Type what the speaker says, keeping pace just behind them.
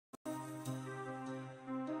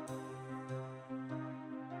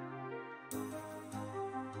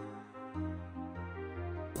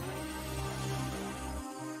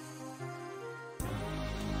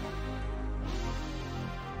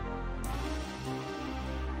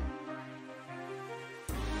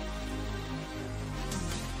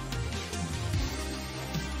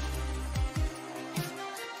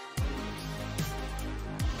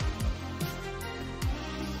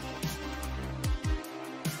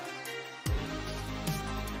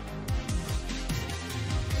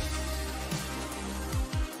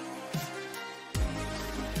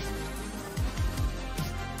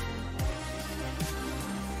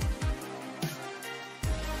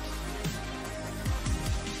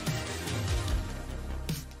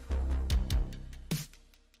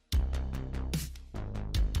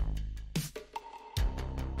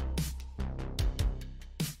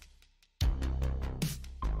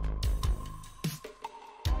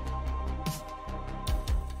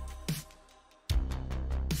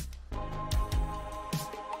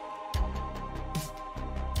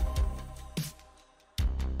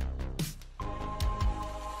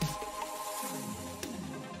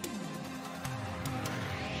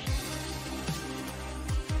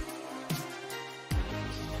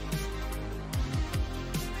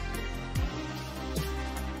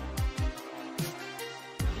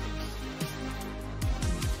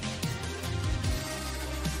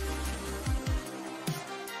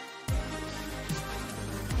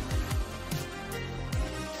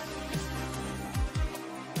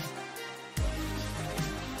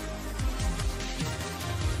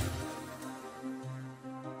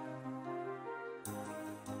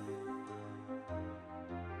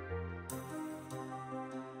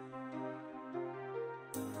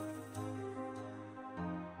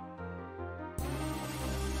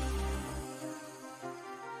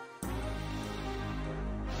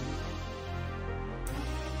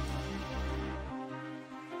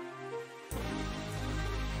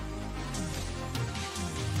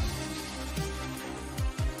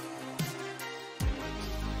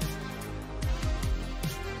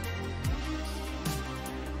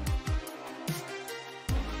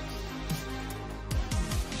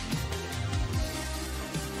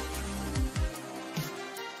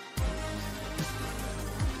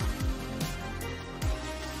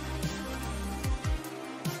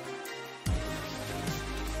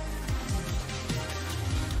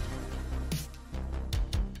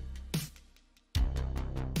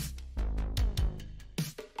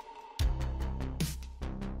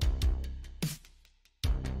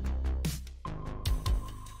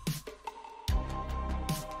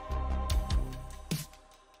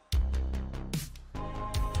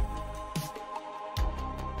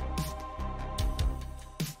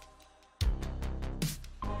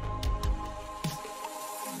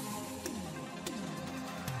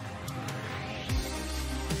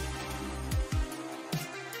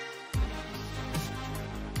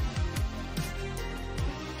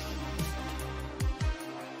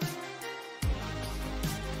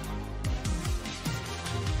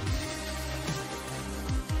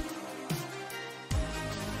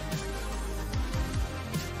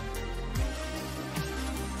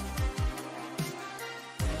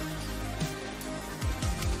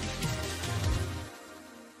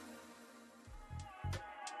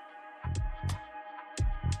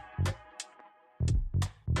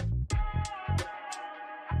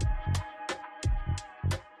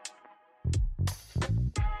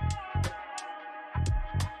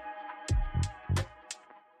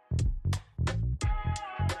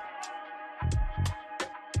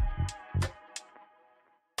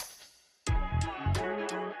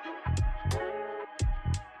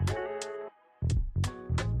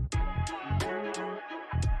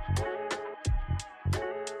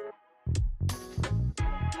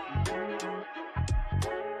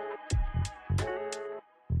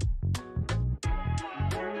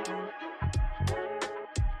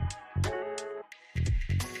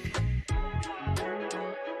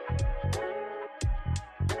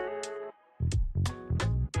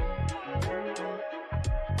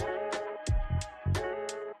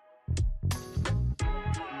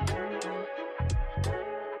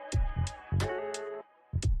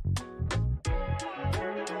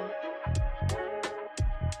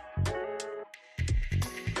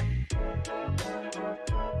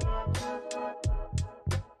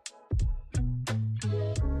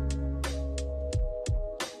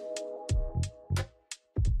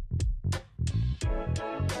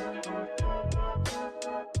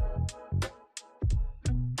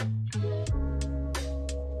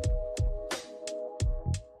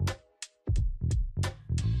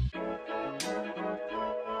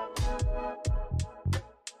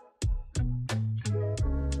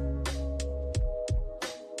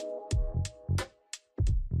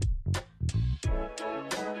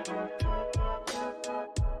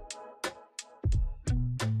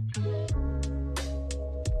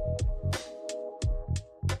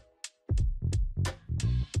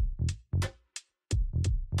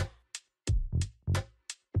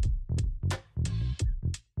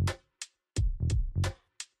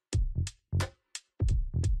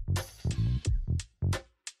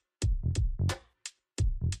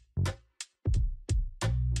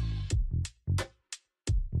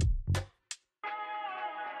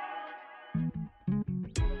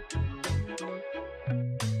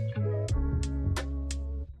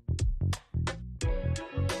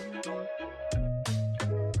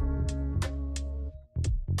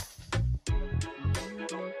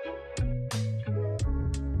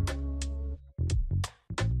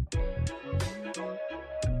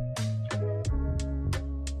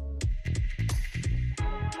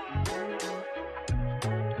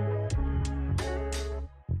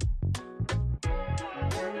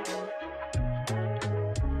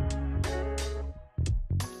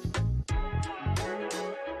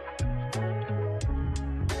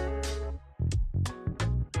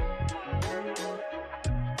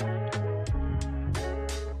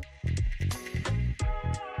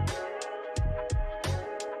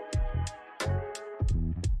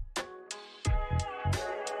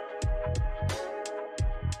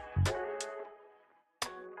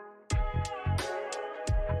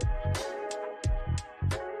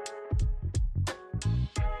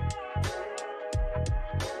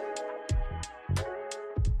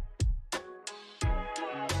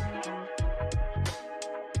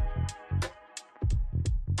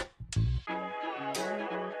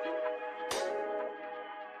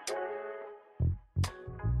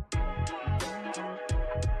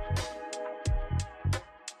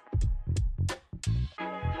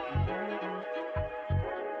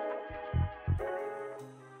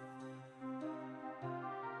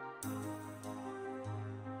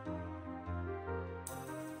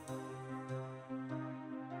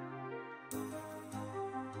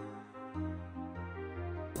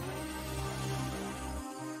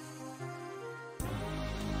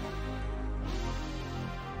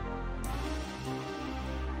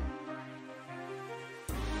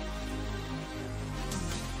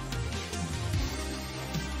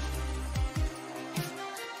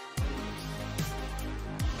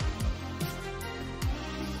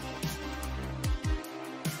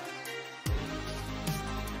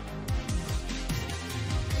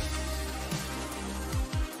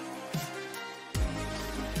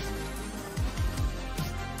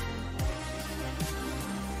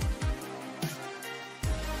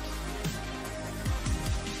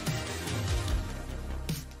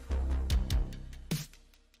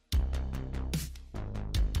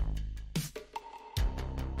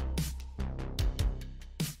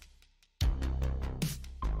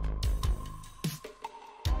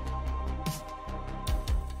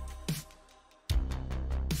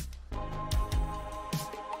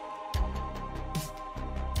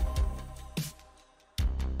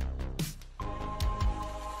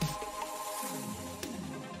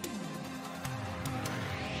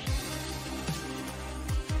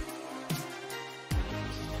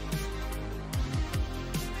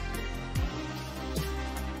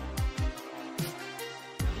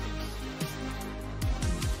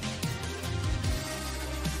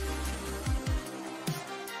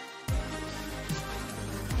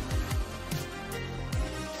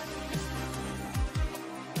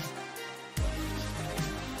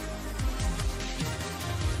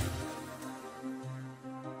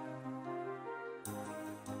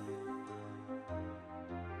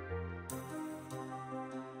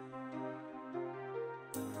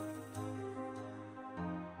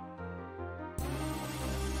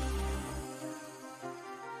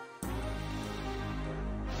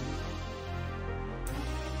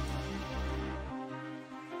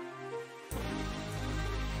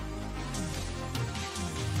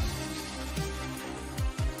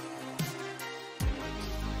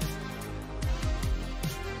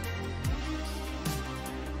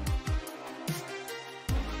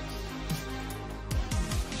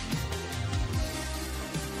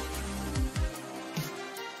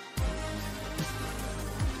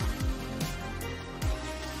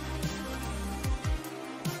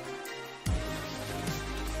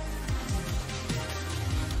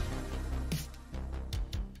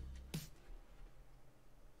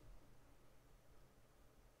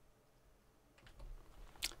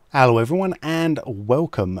Hello everyone and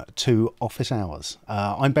welcome to Office Hours.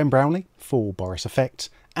 I'm Ben Brownlee for Boris FX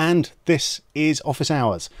and this is Office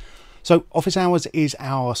Hours. So Office Hours is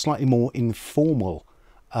our slightly more informal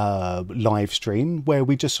live stream where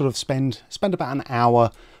we just sort of spend about an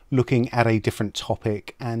hour looking at a different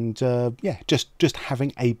topic and yeah, just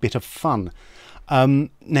having a bit of fun.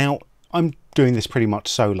 Now I'm doing this pretty much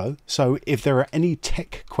solo, so if there are any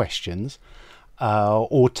tech questions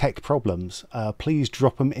or tech problems, please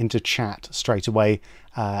drop them into chat straight away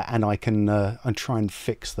and I can try and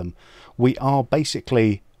fix them. We are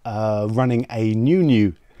basically running a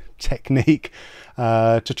new technique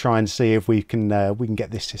to try and see if we can get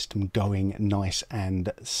this system going nice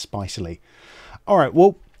and spicily. All right,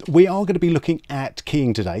 well, we are going to be looking at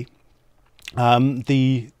keying today.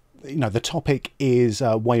 The topic is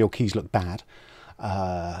why your keys look bad.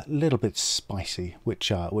 A little bit spicy,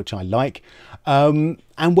 which I like, and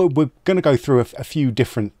we're going to go through a few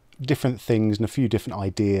different things and a few different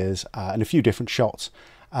ideas and a few different shots.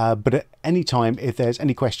 But at any time, if there's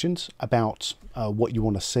any questions about what you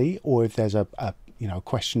want to see, or if there's a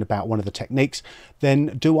question about one of the techniques,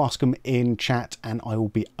 then do ask them in chat, and I will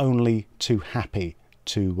be only too happy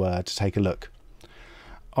to take a look.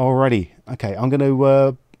 Alrighty, okay, I'm going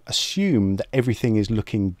to assume that everything is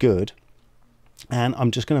looking good. And I'm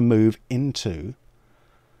just going to move into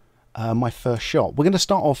my first shot. We're going to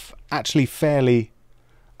start off actually fairly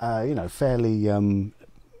lightly,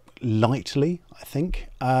 I think,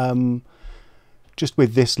 just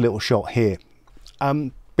with this little shot here,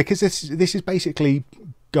 because this is basically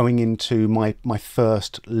going into my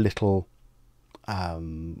first little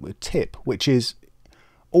tip, which is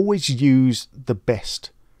always use the best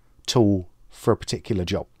tool for a particular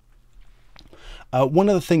job. One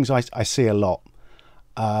of the things I see a lot,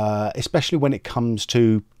 especially when it comes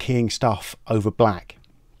to keying stuff over black,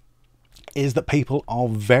 is that people are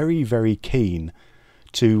very keen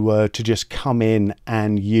to just come in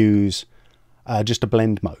and use just a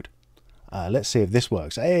blend mode. Let's see if this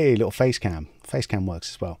works. Hey, little face cam works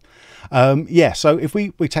as well. Yeah, so if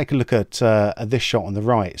we take a look at this shot on the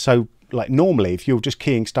right, so like normally if you're just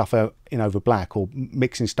keying stuff in over black or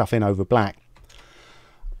mixing stuff in over black,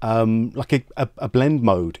 like a blend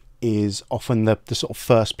mode is often the sort of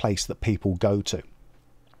first place that people go to,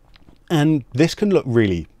 and this can look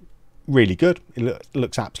really good. It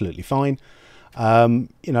looks absolutely fine.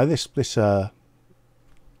 This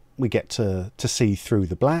we get to see through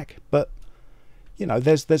the black, but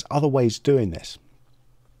there's other ways of doing this.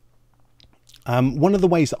 One of the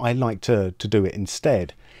ways that I like to do it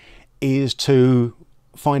instead is to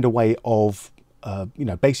find a way of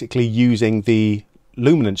basically using the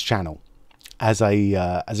luminance channel as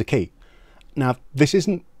a key. Now this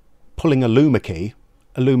isn't pulling a luma key.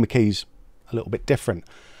 A luma key's a little bit different,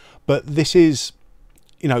 but this is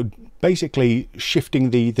basically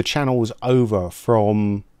shifting the channels over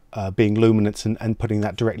from being luminance and putting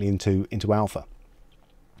that directly into alpha.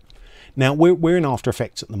 Now we're in After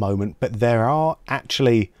Effects at the moment, but there are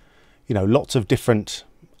actually lots of different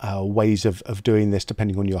ways of doing this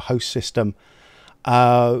depending on your host system.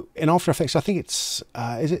 In After Effects, I think it's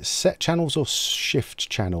is it set channels or shift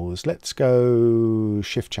channels? Let's go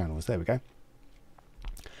shift channels. There we go.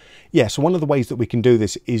 Yeah, so one of the ways that we can do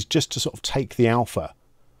this is just to sort of take the alpha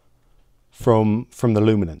from the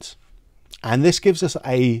luminance, and this gives us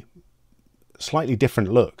a slightly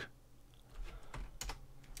different look.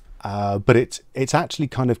 But it's actually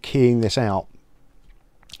kind of keying this out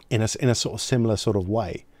in a sort of similar sort of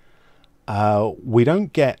way. We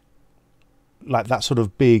don't get like that sort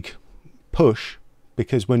of big push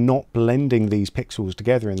because we're not blending these pixels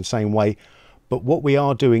together in the same way, but what we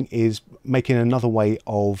are doing is making another way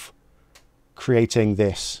of creating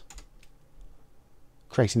this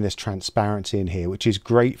transparency in here, which is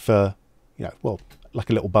great for well,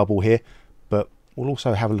 like a little bubble here, but we'll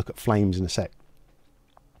also have a look at flames in a sec.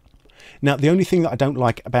 Now the only thing that I don't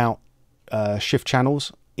like about shift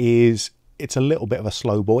channels is it's a little bit of a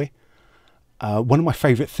slow boy. One of my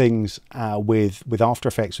favorite things with After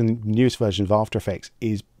Effects and the newest version of After Effects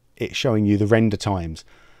is it showing you the render times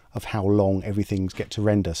of how long everything's get to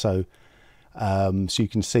render, so you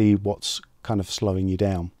can see what's kind of slowing you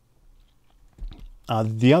down.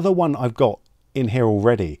 The other one I've got in here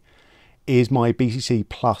already is my BCC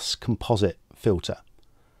Plus composite filter,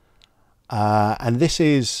 and this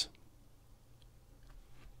is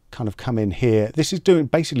kind of come in here. This is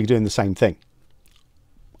basically doing the same thing.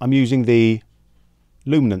 I'm using the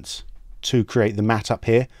luminance to create the matte up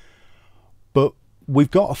here, but we've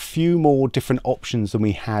got a few more different options than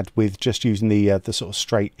we had with just using the sort of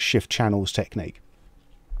straight shift channels technique,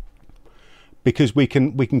 because we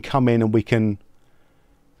can come in and we can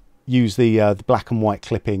use the black and white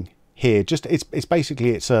clipping here. Just it's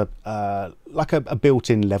basically it's a like a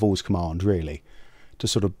built-in levels command really to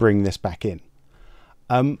sort of bring this back in.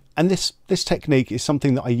 And this technique is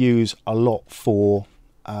something that I use a lot for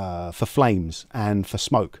flames and for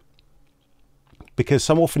smoke, because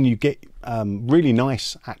so often you get really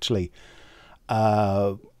nice actually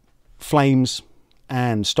flames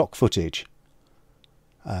and stock footage.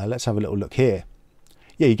 Let's have a little look here.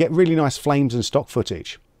 Yeah, you get really nice flames and stock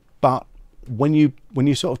footage, but when you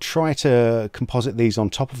sort of try to composite these on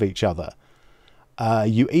top of each other,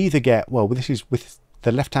 you either get, well, this is with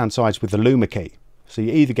the left hand side's with the luma key, so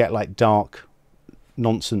you either get like dark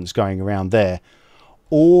nonsense going around there,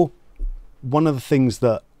 or one of the things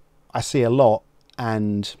that I see a lot,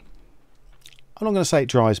 and I'm not going to say it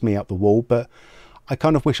drives me up the wall, but I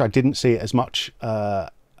kind of wish I didn't see it as much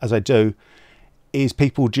as I do, is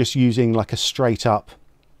people just using like a straight up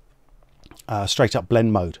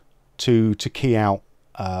blend mode to key out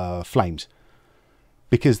flames,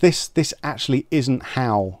 because this actually isn't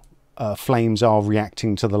how flames are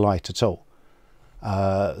reacting to the light at all.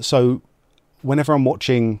 So whenever I'm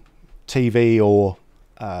watching TV or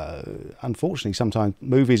unfortunately sometimes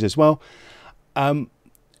movies as well,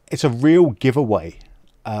 it's a real giveaway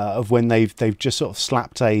of when they've just sort of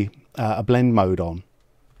slapped a blend mode on,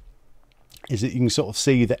 is that you can sort of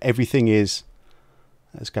see that everything is,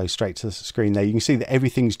 let's go straight to the screen there, you can see that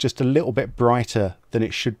everything's just a little bit brighter than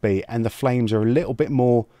it should be, and the flames are a little bit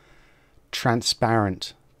more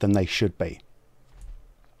transparent than they should be,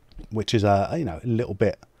 which is you know, a little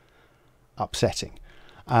bit upsetting.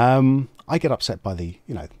 I get upset by the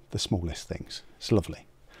smallest things. It's lovely.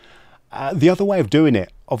 The other way of doing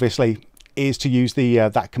it obviously is to use the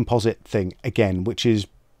that composite thing again, which is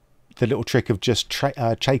the little trick of just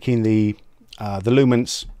taking the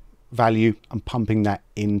luminance value and pumping that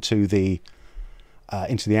into the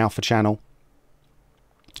alpha channel.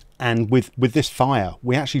 And with this fire,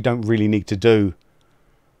 we actually don't really need to do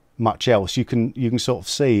much else. You can sort of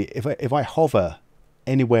see if I hover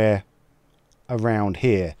anywhere around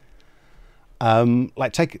here,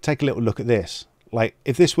 like take a little look at this. Like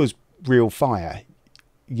if this was real fire,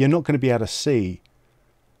 you're not going to be able to see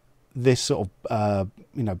this sort of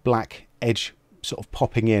you know, black edge sort of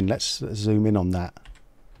popping in. Let's zoom in on that.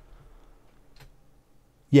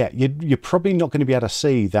 Yeah, you're probably not going to be able to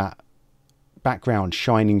see that background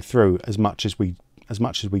shining through as much as we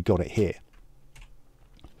got it here.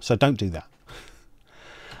 So don't do that.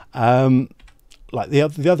 Like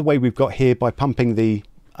the other way we've got here, by pumping the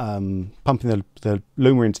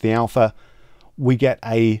luma into the alpha, we get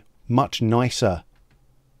a much nicer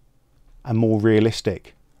and more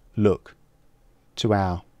realistic look to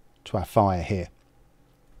our fire here.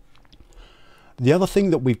 The other thing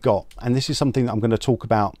that we've got, and this is something that I'm going to talk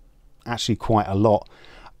about actually quite a lot,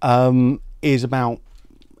 is about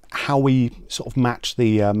how we sort of match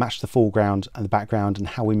the foreground and the background, and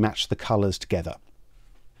how we match the colors together.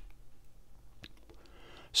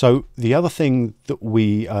 So the other thing that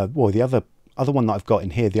we, well, the other one that I've got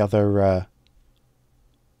in here, the other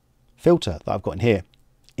filter that I've got in here,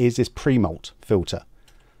 is this pre-mult filter.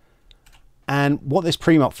 And what this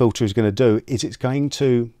pre-mult filter is going to do is it's going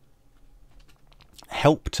to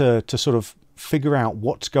help to sort of figure out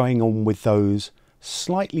what's going on with those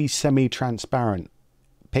slightly semi-transparent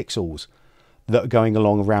pixels that are going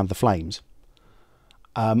along around the flames.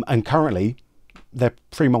 And currently they're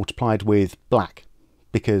pre-multiplied with black,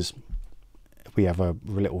 because if we have a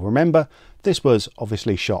little remember, this was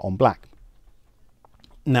obviously shot on black.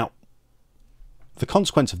 Now, the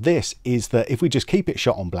consequence of this is that if we just keep it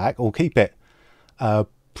shot on black, or keep it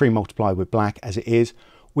pre-multiplied with black as it is,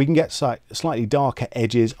 we can get slightly darker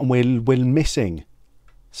edges, and we're missing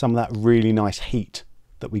some of that really nice heat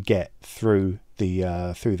that we get through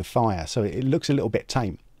the fire. So it looks a little bit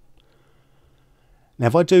tame. Now,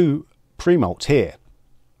 if I do pre-mult here,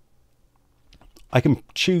 I can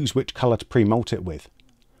choose which color to pre-mult it with.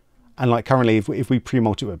 And like currently, if we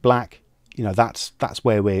pre-mult it with black, you know, that's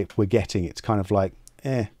where we're getting. It's kind of like,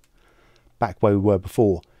 back where we were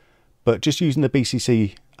before. But just using the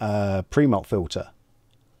BCC pre-mult filter,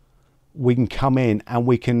 we can come in and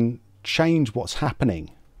we can change what's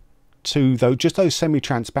happening to just those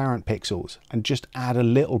semi-transparent pixels, and just add a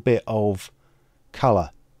little bit of color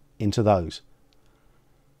into those.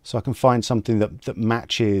 So I can find something that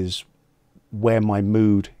matches where my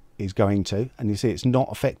mood is going to, and you see it's not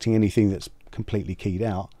affecting anything that's completely keyed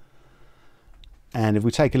out. And if we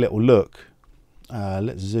take a little look,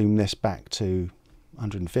 let's zoom this back to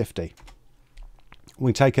 150.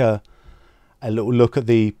 We take a little look at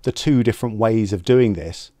the two different ways of doing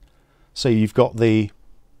this. So you've got the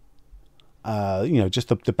you know, just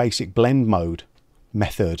the basic blend mode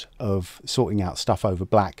method of sorting out stuff over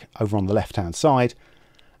black over on the left hand side,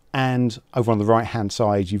 and over on the right hand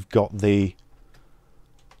side you've got the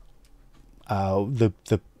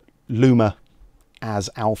Luma as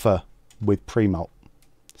alpha with pre-mult.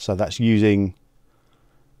 So that's using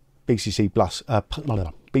BCC plus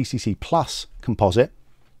composite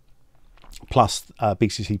plus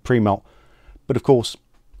BCC pre-mult. But of course,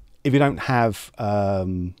 if you don't have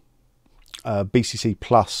BCC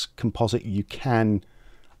plus composite, you can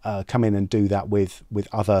come in and do that with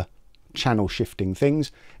other channel shifting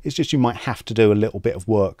things. It's just you might have to do a little bit of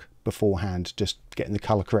work beforehand, just getting the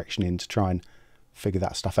color correction in to try and figure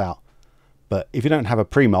that stuff out. But if you don't have a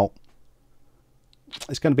pre-mult,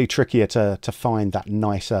 it's going to be trickier to find that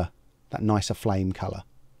nicer flame color.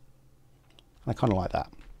 I kind of like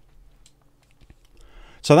that.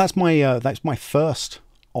 So that's my first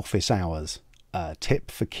office hours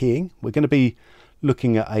tip for keying. We're going to be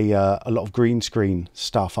looking at a lot of green screen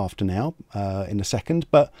stuff after now in a second.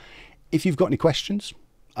 But if you've got any questions,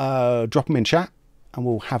 drop them in chat, and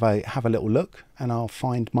we'll have a little look, and I'll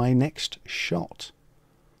find my next shot.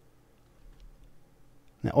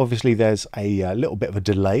 Now, obviously, there's a little bit of a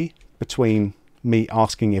delay between me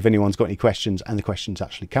asking if anyone's got any questions and the questions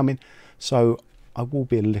actually coming, so I will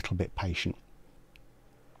be a little bit patient.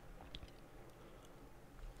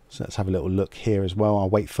 So let's have a little look here as well. I'll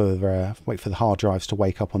wait for the hard drives to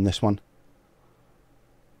wake up on this one.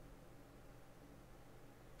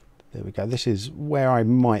 There we go. This is where I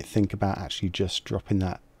might think about actually just dropping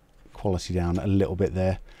that quality down a little bit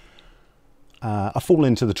there. I fall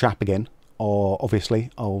into the trap again, or obviously,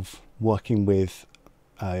 of working with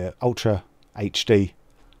Ultra HD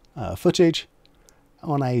footage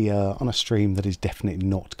on a stream that is definitely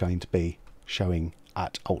not going to be showing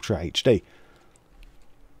at Ultra HD.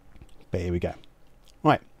 But here we go.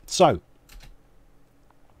 Right, so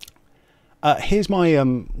here's my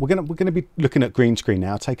we're gonna be looking at green screen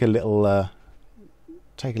now. Take a little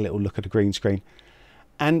look at a green screen,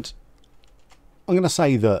 and I'm gonna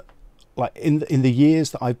say that, like, in the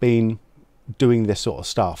years that I've been doing this sort of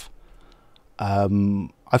stuff,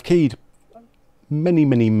 I've keyed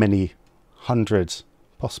many hundreds,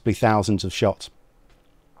 possibly thousands of shots,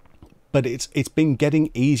 but it's been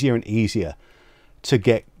getting easier and easier to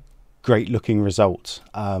get great looking results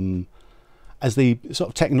as the sort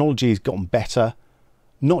of technology has gotten better,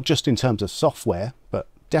 not just in terms of software, but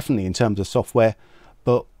definitely in terms of software,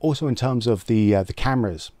 but also in terms of the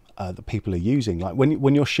cameras that people are using. Like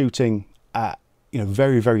when you're shooting at, you know,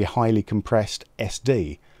 very highly compressed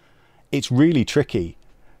SD, it's really tricky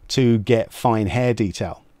to get fine hair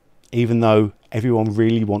detail, even though everyone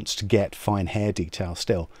really wants to get fine hair detail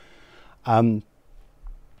still.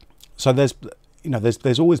 So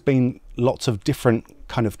there's always been lots of different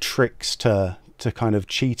kind of tricks to kind of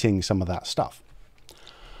cheating some of that stuff.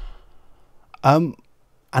 And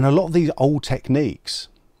a lot of these old techniques,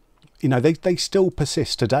 you know, they still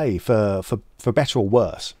persist today for better or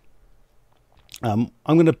worse. I'm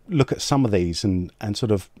going to look at some of these and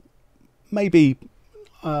sort of maybe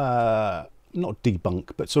not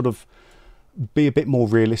debunk, but sort of be a bit more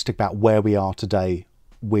realistic about where we are today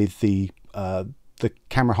with the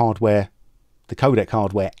camera hardware, the codec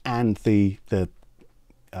hardware, and the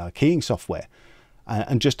keying software,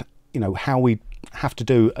 and just, you know, how we have to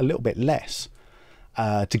do a little bit less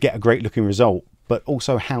to get a great looking result, but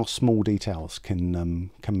also how small details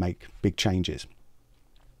can make big changes.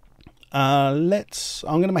 I'm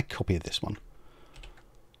going to make a copy of this one,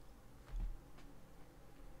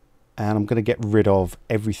 and I'm going to get rid of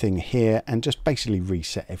everything here and just basically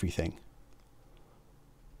reset everything.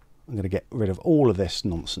 I'm going to get rid of all of this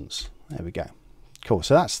nonsense. There we go. Cool.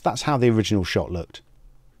 So that's how the original shot looked.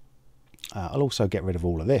 I'll also get rid of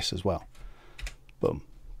all of this as well. Boom.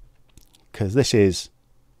 Because this is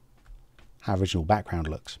how original background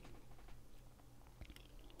looks.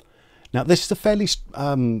 Now this is a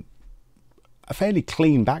fairly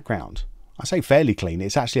clean background. I say fairly clean.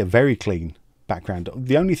 It's actually a very clean background.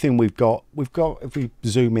 The only thing we've got if we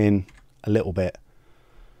zoom in a little bit,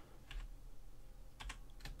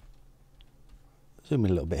 zoom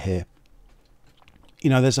in a little bit here. You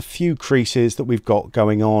know, there's a few creases that we've got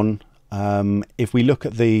going on. If we look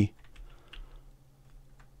at the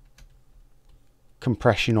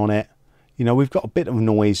compression on it, you know, we've got a bit of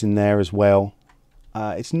noise in there as well.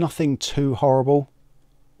 It's nothing too horrible,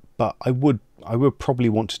 but I would probably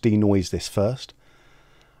want to denoise this first.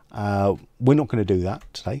 We're not going to do that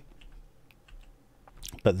today,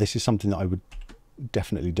 but this is something that I would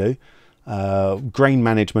definitely do. Grain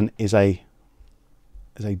management is a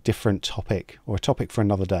different topic, or a topic for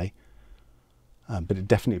another day. but it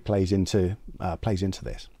definitely plays into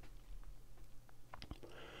this.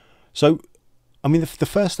 So, I mean, the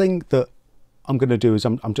first thing that I'm going to do is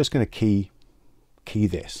I'm just going to key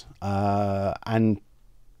this, and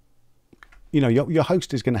you know, your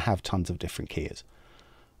host is going to have tons of different keyers.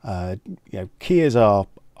 You know, keyers are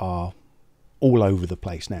all over the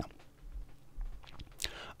place now.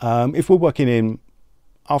 If we're working in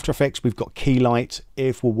After Effects, we've got key light.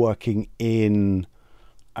 If we're working in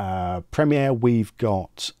Premiere, we've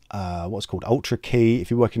got what's called Ultra Key. If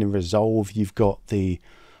you're working in Resolve, you've got the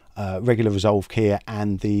regular Resolve keyer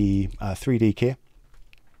and the 3D keyer.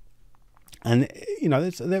 And you know,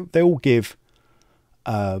 they all give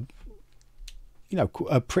you know,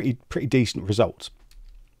 a pretty decent results.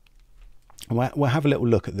 And we'll have a little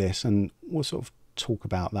look at this, and we'll sort of talk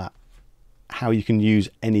about that, how you can use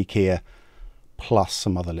any keyer plus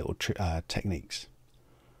some other little techniques.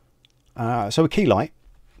 So a key light,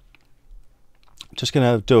 just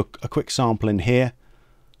going to do a quick sample in here,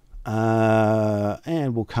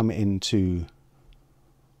 and we'll come into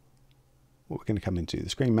what we're going to come into the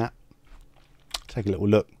screen map. Take a little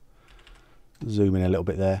look, zoom in a little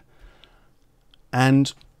bit there.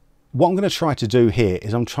 And what I'm going to try to do here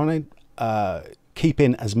is I'm trying to keep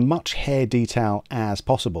in as much hair detail as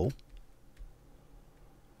possible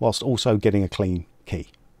whilst also getting a clean key.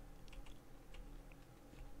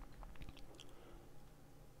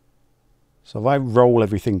 So if I roll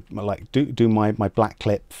everything, like do my black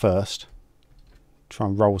clip first, try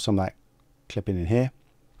and roll some of that clipping in here.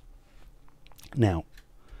 Now,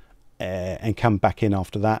 and come back in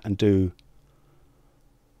after that and do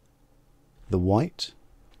the white.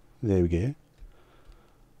 There we go.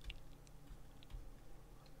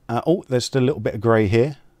 Oh, there's still a little bit of grey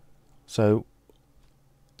here. So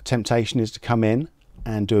the temptation is to come in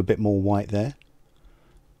and do a bit more white there.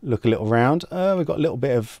 Look a little round. We've got a little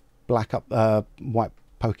bit of black up, white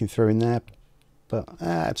poking through in there, but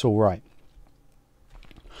it's all right.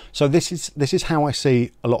 So this is how I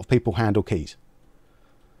see a lot of people handle keys.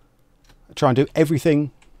 Try and do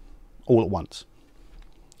everything all at once.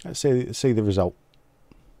 Let's see the result.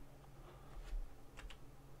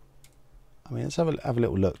 I mean, let's have a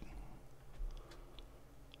little look.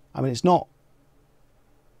 I mean, it's not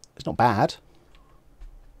bad.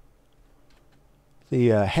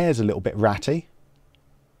 The hair's a little bit ratty.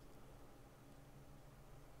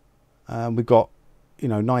 We've got, you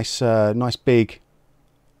know, nice big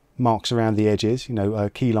marks around the edges. You know,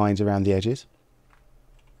 key lines around the edges.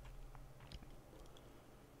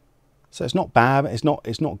 So it's not bad. It's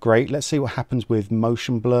not great. Let's see what happens with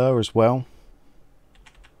motion blur as well.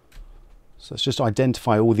 So let's just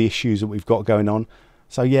identify all the issues that we've got going on.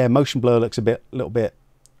 So yeah, motion blur looks a little bit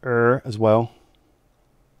as well.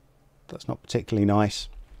 That's not particularly nice.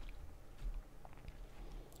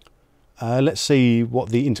 Let's see what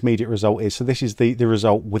the intermediate result is. So this is the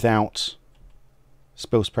result without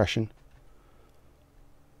spill suppression.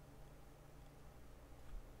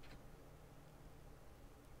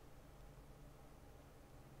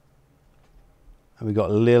 And we've got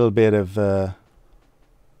a little bit of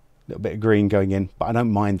green going in, but I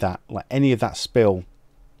don't mind that. Like any of that spill,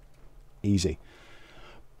 easy.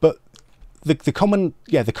 But the common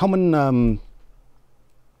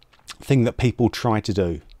thing that people try to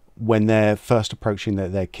do when they're first approaching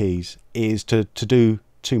their keys is to do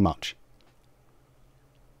too much.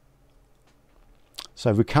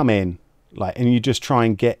 So if we come in and you just try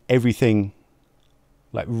and get everything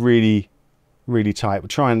like really tight, we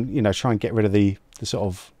try and get rid of the sort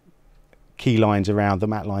of key lines around, the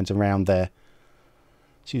matte lines around there.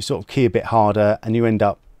 So you sort of key a bit harder and you end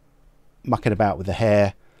up mucking about with the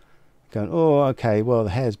hair, going, oh, okay, well,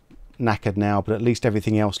 the hair's knackered now, but at least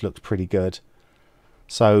everything else looks pretty good.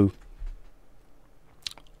 So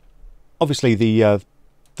obviously the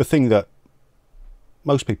thing that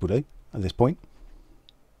most people do at this point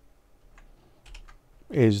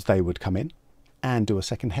is they would come in and do a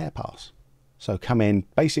second hair pass. So come in,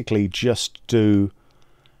 basically just do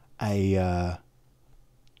a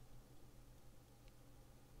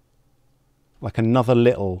like another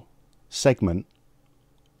little segment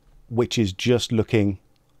which is just looking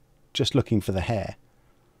for the hair,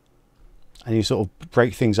 and you sort of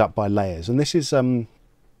break things up by layers. And this is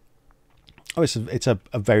it's a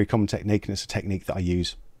very common technique, and it's a technique that I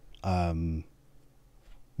use a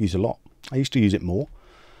lot. I used to use it more,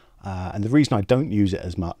 and the reason I don't use it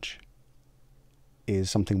as much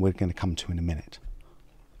is something we're going to come to in a minute.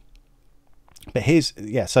 But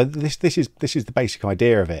so this is the basic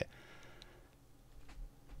idea of it,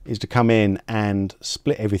 is to come in and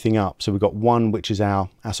split everything up. So we've got one which is our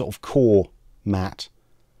sort of core matte,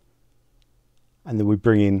 and then we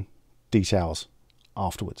bring in details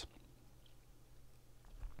afterwards.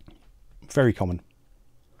 Very common.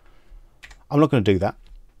 I'm not going to do that.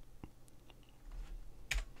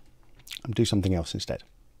 I'm going to do something else instead.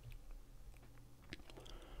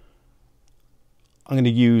 I'm going to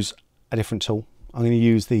use a different tool. I'm going to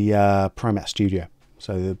use the PriMat Studio,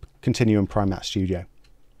 so the Continuum PriMat Studio.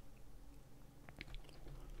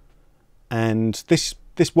 And this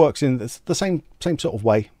works in the same sort of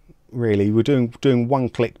way, really. We're doing one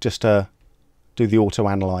click just to do the auto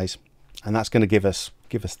analyze, and that's going to give us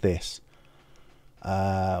this. We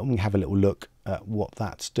can have a little look at what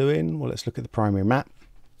that's doing. Well, let's look at the primary map.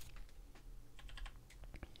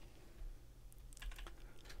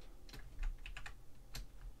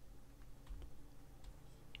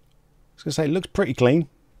 I was going to say it looks pretty clean,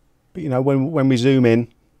 but you know, when we zoom in,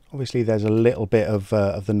 obviously there's a little bit of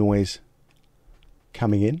the noise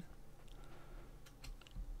coming in.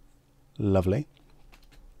 Lovely.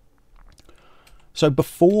 So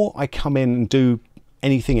before I come in and do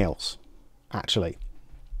anything else, actually,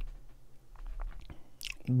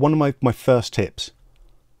 one of my next tips,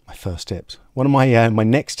 I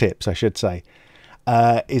should say,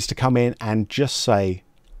 is to come in and just say,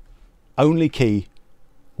 only key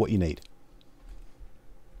what you need.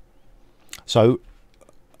 So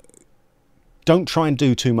don't try and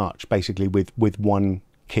do too much, basically, with one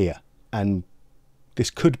keyer. And this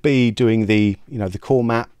could be doing the core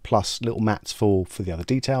map plus little mats for the other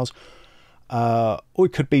details, or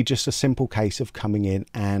it could be just a simple case of coming in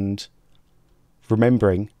and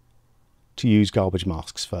remembering to use garbage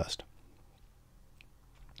masks first.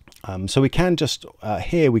 So we can just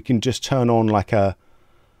here we can just turn on like a,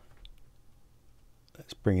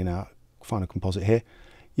 let's bring in our final composite here.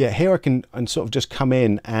 Yeah, here I can sort of just come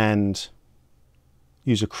in and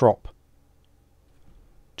use a crop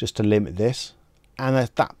just to limit this, and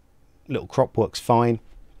that little crop works fine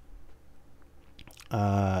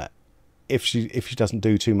if she doesn't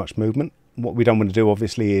do too much movement. What we don't want to do,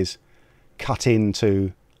 obviously, is cut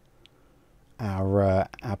into our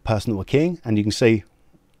person that we're keying, and you can see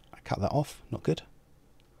I cut that off. Not good.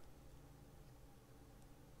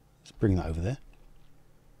 Let's bring that over there.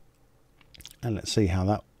 And let's see how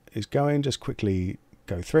that is going. Just quickly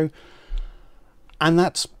go through. And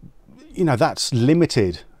that's, that's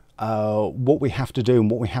limited what we have to do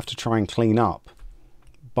and what we have to try and clean up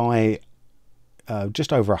by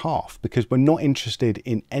just over a half, because we're not interested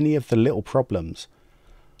in any of the little problems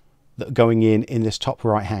that are going in this top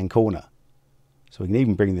right hand corner. So we can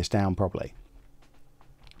even bring this down probably.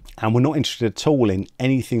 And we're not interested at all in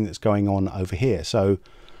anything that's going on over here. So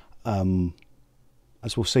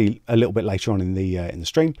as we'll see a little bit later on in the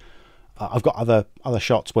stream, I've got other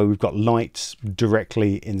shots where we've got lights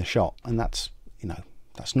directly in the shot, and that's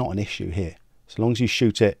not an issue here. So long as you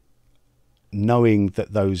shoot it knowing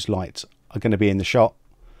that those lights are going to be in the shot,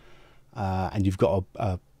 and you've got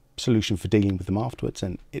a solution for dealing with them afterwards,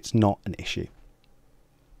 and it's not an issue.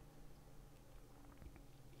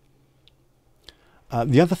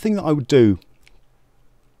 The other thing that I would do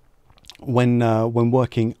when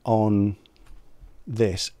working on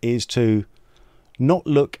this is to not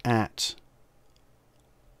look at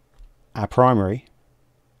our primary,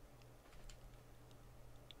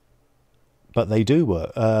 but they do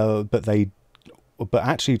work. But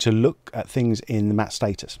actually to look at things in the matte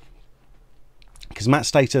status, because matte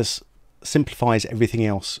status simplifies everything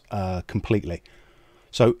else completely.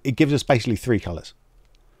 So it gives us basically three colors.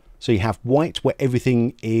 So you have white, where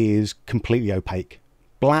everything is completely opaque,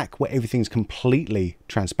 black, where everything's completely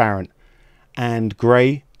transparent, and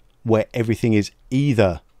grey, where everything is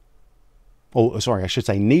neither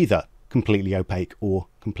completely opaque or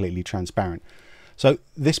completely transparent. So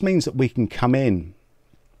this means that we can come in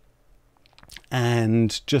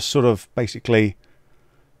and just sort of basically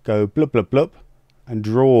go blub blub blub and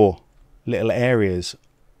draw little areas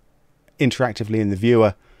interactively in the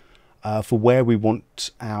viewer for where we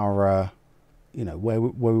want our where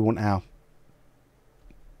we want our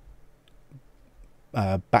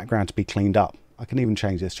background to be cleaned up. I can even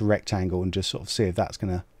change this to rectangle and just sort of see if that's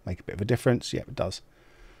going to make a bit of a difference. Yep, it does.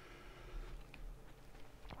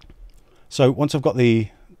 So once I've got the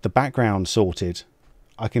background sorted,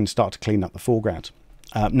 I can start to clean up the foreground.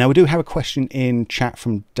 Now we do have a question in chat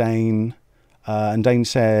from Dane, and Dane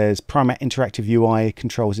says PriMat interactive UI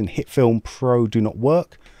controls in HitFilm Pro do not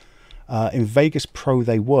work. In Vegas Pro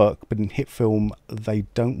they work, but in HitFilm they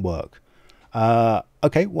don't work.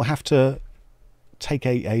 Okay, we'll have to take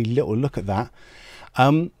a little look at that.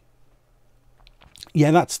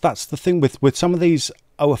 Yeah, that's the thing with some of these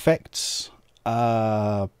OFX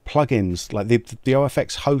plugins, like the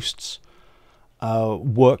OFX hosts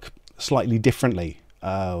work slightly differently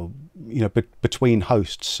you know, between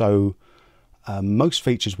hosts. So most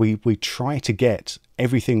features we try to get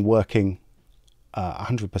everything working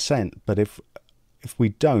 100%, but if we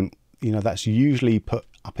don't, you know, that's usually put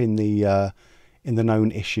up in the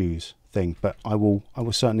known issues thing. But I will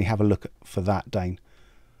certainly have a look for that, Dane.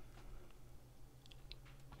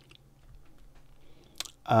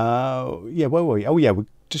 Yeah, where were we? Oh yeah, we're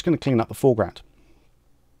just going to clean up the foreground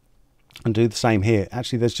and do the same here.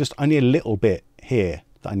 Actually, there's just only a little bit here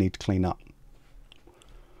that I need to clean up.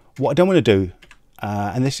 What I don't want to do,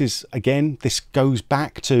 and this is, again, this goes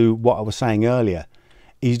back to what I was saying earlier,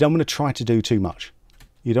 is you don't want to try to do too much.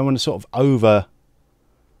 You don't want to sort of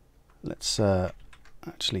let's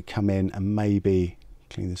actually come in and maybe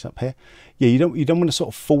clean this up here. Yeah, you don't want to sort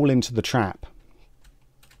of fall into the trap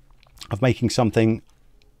of making something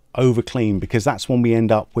over clean, because that's when we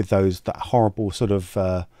end up with that horrible sort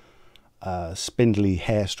of spindly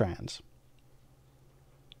hair strands.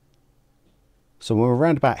 So when we're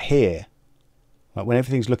around about here, like when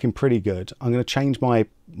everything's looking pretty good, I'm going to change my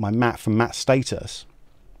matte from matte status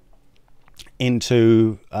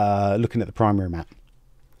into looking at the primary matte,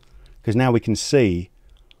 because now we can see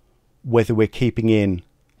whether we're keeping in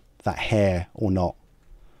that hair or not.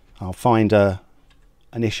 I'll find an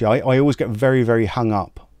issue. I always get very, very hung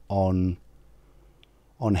up on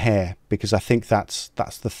hair, because I think that's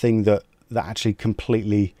the thing that actually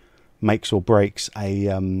completely makes or breaks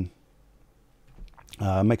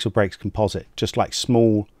composite, just like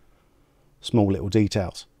small little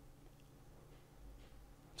details.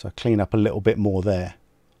 So I clean up a little bit more there.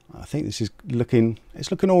 I think this is looking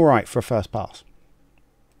all right for a first pass.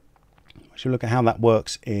 I should look at how that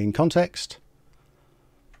works in context.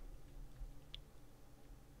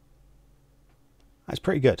 That's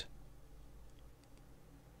pretty good.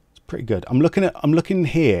 It's pretty good. I'm looking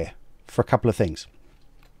here for a couple of things.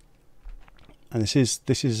 And this is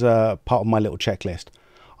part of my little checklist.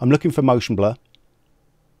 I'm looking for motion blur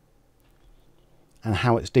and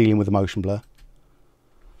how it's dealing with the motion blur.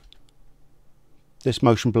 This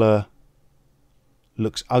motion blur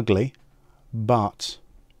looks ugly, but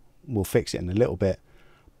we'll fix it in a little bit.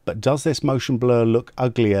 But does this motion blur look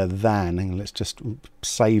uglier than, and let's just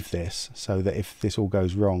save this so that if this all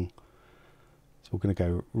goes wrong, it's all going to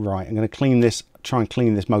go right. I'm going to try and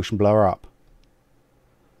clean this motion blur up.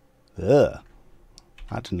 Ugh,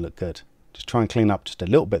 that didn't look good. Just try and clean up just a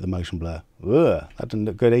little bit of the motion blur. Ugh, that didn't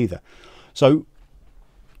look good either. So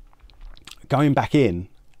going back in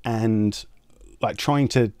and like trying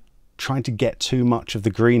to get too much of the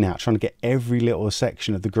green out, trying to get every little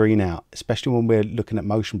section of the green out, especially when we're looking at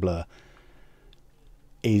motion blur,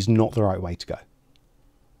 is not the right way to go.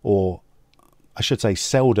 Or I should say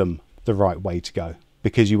seldom the right way to go,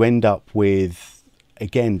 because you end up with,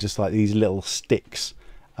 again, just like these little sticks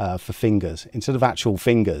for fingers. Instead of actual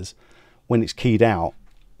fingers, when it's keyed out,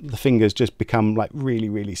 the fingers just become like really,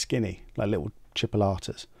 really skinny, like little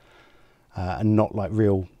chipolatas, and not like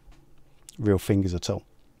real fingers at all.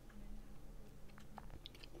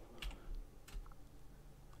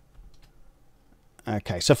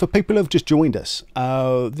 Okay, so for people who have just joined us,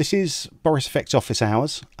 this is Boris FX Office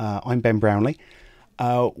Hours. I'm Ben Brownlee.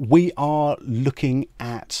 We are looking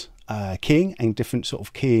at keying and different sort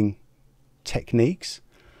of keying techniques.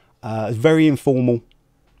 Very informal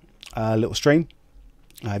little stream.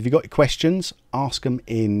 If you've got questions, ask them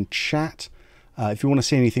in chat. If you want to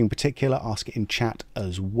see anything in particular, ask it in chat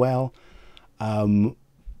as well.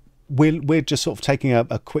 We're just sort of taking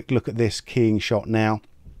a quick look at this keying shot now.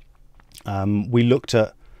 We looked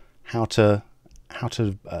at how to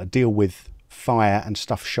deal with fire and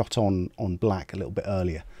stuff shot on black a little bit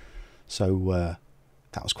earlier, so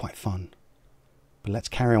that was quite fun. But let's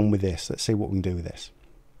carry on with this. Let's see what we can do with this.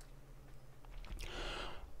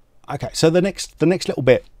 Okay, so the next little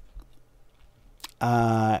bit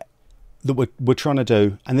that we're trying to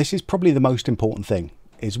do, and this is probably the most important thing,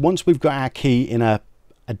 is once we've got our key in a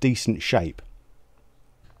decent shape,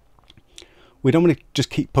 we don't want to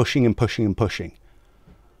just keep pushing and pushing and pushing.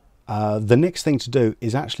 The next thing to do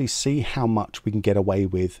is actually see how much we can get away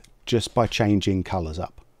with just by changing colours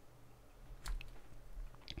up.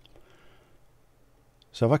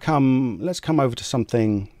 So if let's come over to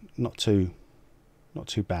something not too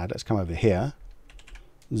bad. Let's come over here,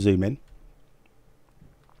 zoom in.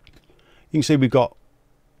 You can see we've got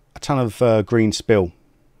a ton of green spill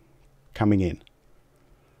coming in.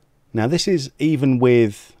 Now this is even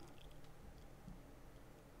with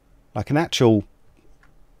like an actual,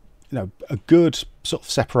 a good sort of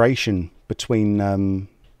separation between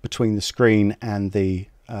the screen and the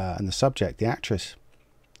subject, the actress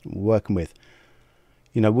we're working with.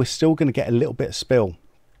 We're still going to get a little bit of spill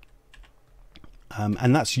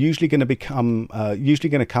and that's usually going to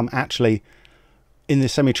come actually in the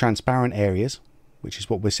semi-transparent areas, which is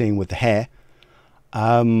what we're seeing with the hair,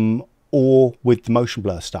 or with the motion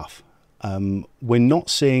blur stuff. We're not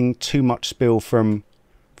seeing too much spill from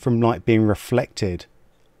light being reflected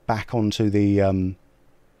back onto the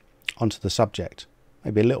subject.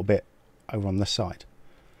 Maybe a little bit over on this side.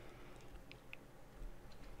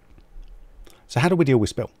 So how do we deal with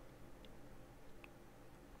spill?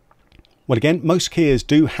 Well, again, most Kias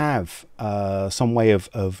do have some way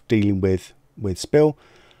of dealing with spill,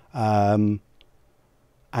 and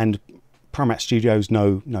Primat Studios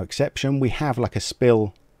no exception. We have like a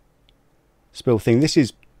spill thing. This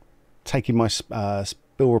is taking my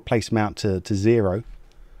spill replace amount to 0.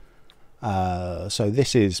 So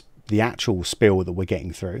this is the actual spill that we're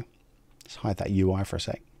getting through. Let's hide that UI for a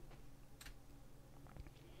sec.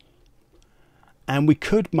 And we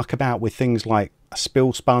could muck about with things like a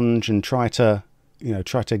spill sponge and try to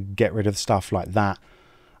get rid of stuff like that.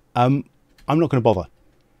 I'm not going to bother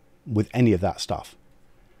with any of that stuff.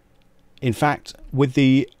 In fact, with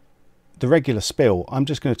the regular spill, I'm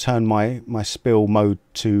just going to turn my spill mode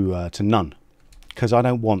to none, because I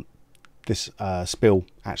don't want this spill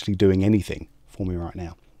actually doing anything for me right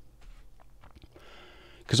now.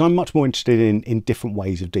 Because I'm much more interested in different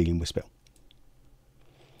ways of dealing with spill.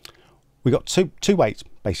 We've got two ways,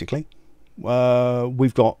 basically.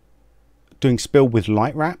 We've got doing spill with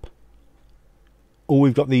light wrap, or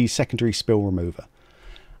we've got the secondary spill remover.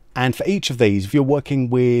 And for each of these, if you're working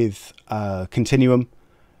with Continuum,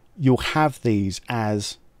 you'll have these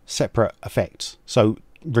as separate effects. So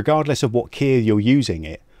regardless of what Kia you're using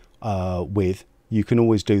it with, you can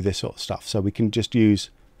always do this sort of stuff. So we can just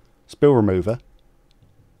use spill remover,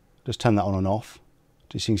 just turn that on and off,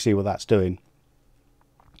 just so you can see what that's doing.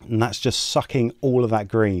 And that's just sucking all of that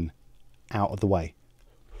green out of the way.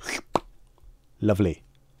 Lovely.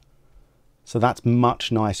 So that's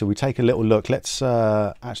much nicer. We take a little look. Let's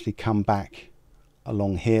actually come back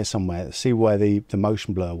along here somewhere. Let's see where the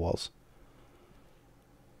motion blur was.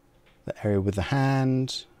 The area with the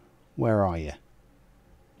hand. Where are you?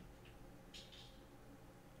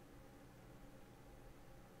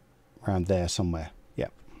 Around there somewhere.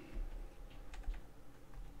 Yep.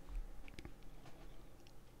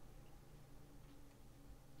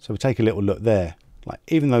 So we take a little look there. Like,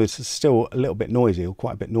 even though it's still a little bit noisy, or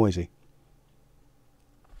quite a bit noisy,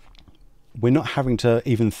 we're not having to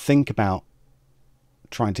even think about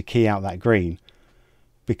trying to key out that green,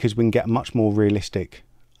 because we can get a much more realistic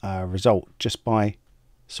result just by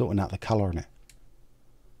sorting out the colour in it.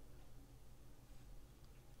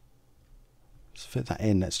 Let's fit that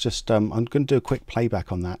in. Let's just I'm going to do a quick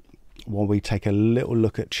playback on that while we take a little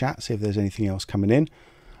look at chat, see if there's anything else coming in.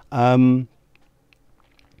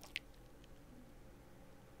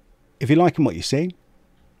 If you're liking what you're seeing,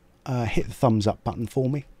 hit the thumbs up button for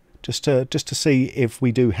me, just to see if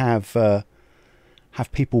we do have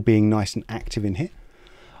people being nice and active in here.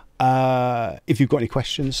 If you've got any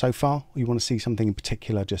questions so far, or you want to see something in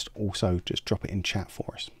particular, just drop it in chat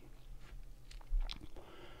for us.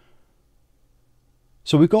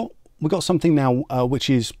 So we've got something now which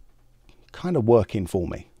is kind of working for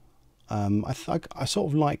me. I sort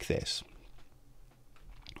of like this,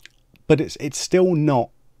 but it's still not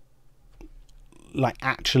like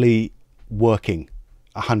actually working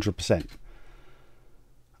 100%.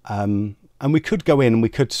 And we could go in and we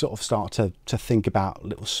could sort of start to think about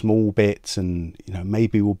little small bits, and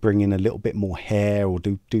maybe we'll bring in a little bit more hair or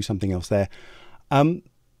do something else there. But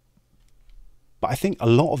I think a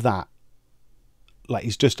lot of that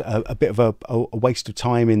is just a bit of a waste of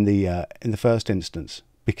time in the first instance,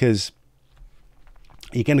 because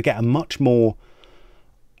you're going to get a much more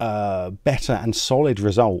better and solid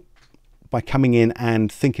result by coming in and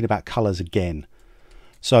thinking about colours again.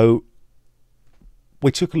 So we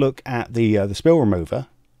took a look at the spill remover.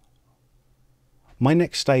 My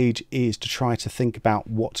next stage is to try to think about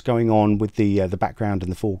what's going on with the background and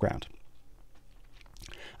the foreground,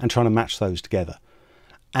 and trying to match those together.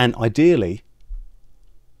 And ideally,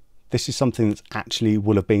 this is something that actually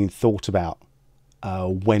will have been thought about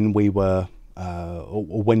when we were,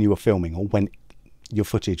 or when you were filming, or when your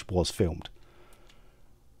footage was filmed.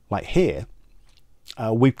 Like here,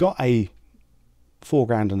 we've got a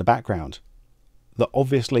foreground and a background that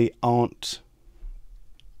obviously aren't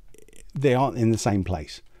in the same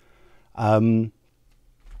place.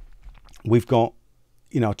 We've got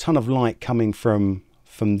a ton of light coming from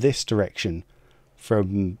this direction,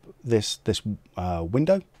 from this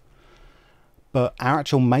window, but our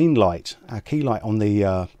actual main light, our key light on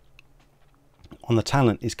the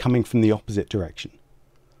talent, is coming from the opposite direction.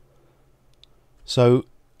 So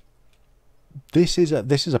this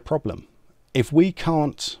is a problem. If we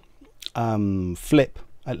can't flip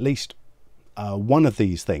at least one of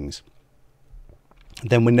these things,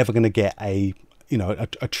 then we're never going to get a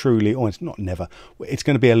truly, or it's not never, it's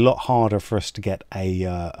going to be a lot harder for us to get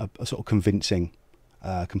a sort of convincing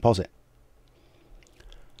composite.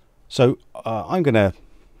 So I'm going to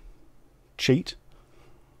cheat,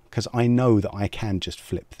 because I know that I can just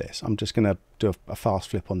flip this. I'm just going to do a fast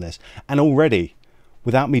flip on this, and already,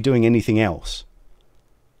 without me doing anything else,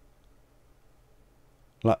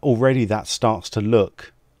 like already that starts to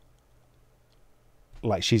look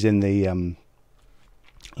like she's in the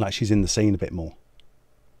scene a bit more.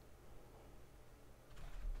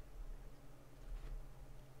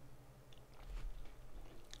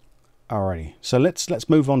 Alrighty, so let's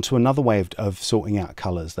move on to another way of sorting out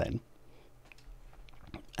colours then,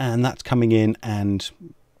 and that's coming in and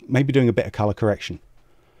maybe doing a bit of colour correction,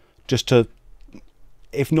 just to,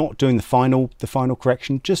 if not doing the final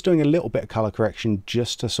correction, just doing a little bit of colour correction,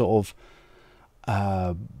 just to sort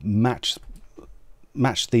of match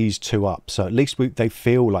these two up, so at least they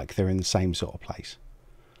feel like they're in the same sort of place.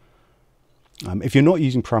 If you're not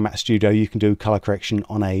using Pro Matte Studio, you can do colour correction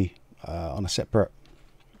on a separate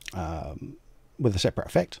with a separate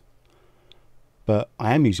effect, but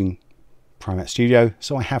I am using Pro Matte Studio,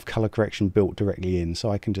 so I have colour correction built directly in, so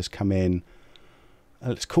I can just come in.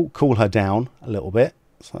 Let's cool her down a little bit.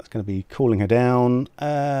 So that's going to be cooling her down,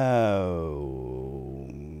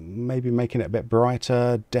 maybe making it a bit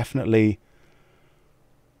brighter, definitely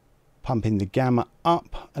pumping the gamma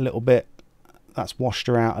up a little bit. That's washed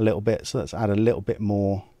her out a little bit, so let's add a little bit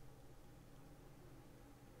more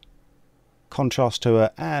contrast to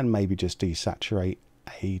her, and maybe just desaturate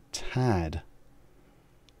a tad.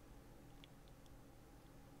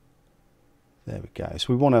 There we go. So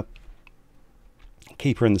we want to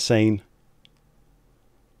keep her in the scene.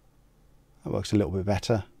 That works a little bit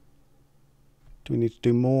better. Do we need to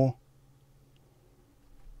do more?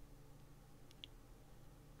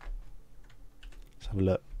 Let's have a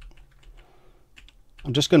look.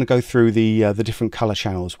 I'm just going to go through the different color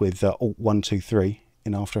channels with Alt 1, 2, 3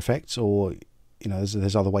 in After Effects, or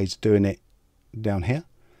there's other ways of doing it down here.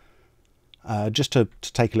 Just to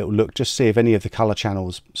take a little look, just see if any of the color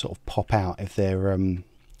channels sort of pop out, if their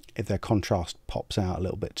contrast pops out a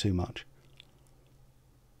little bit too much.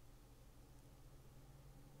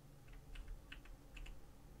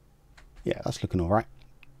 Yeah, that's looking all right.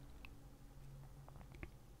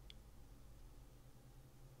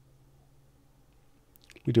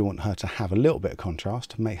 We do want her to have a little bit of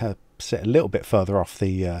contrast to make her sit a little bit further off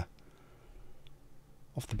the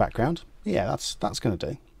background. Yeah, that's going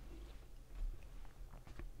to do.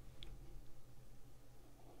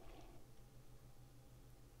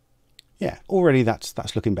 Yeah, already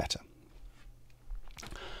that's looking better.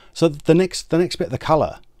 So the next bit of the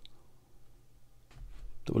colour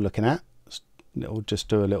that we're looking at, we'll just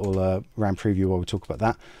do a little RAM preview while we talk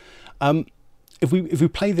about that. If we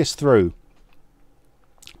play this through,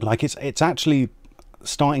 like it's actually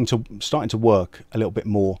starting to work a little bit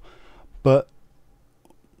more, but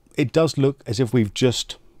it does look as if we've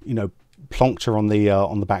just plonked her on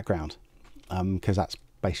the background, because that's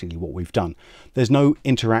basically what we've done. There's no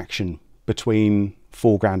interaction between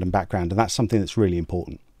foreground and background, and that's something that's really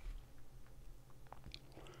important.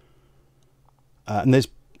 And there's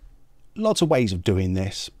lots of ways of doing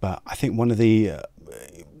this, but I think one of the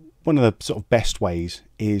sort of best ways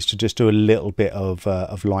is to just do a little bit of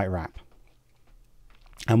light wrap.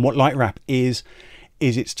 And what light wrap is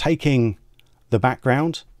it's taking the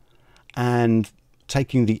background and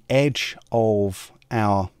taking the edge of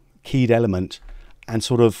our keyed element and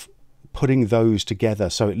sort of putting those together,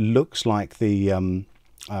 so it looks like the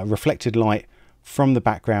reflected light from the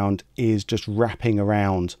background is just wrapping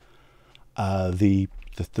around the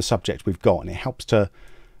subject we've got, and it helps to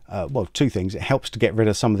well, two things. It helps to get rid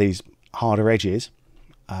of some of these harder edges,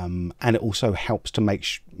 and it also helps to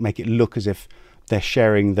make it look as if they're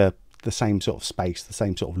sharing the same sort of space, the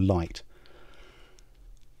same sort of light.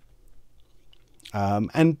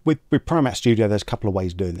 And with Pro Matte Studio, there's a couple of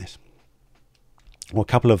ways of doing this, or a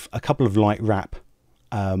couple of light wrap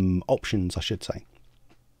options, I should say.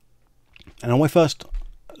 And when I first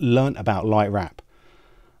learnt about light wrap,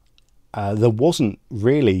 there wasn't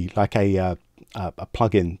really like a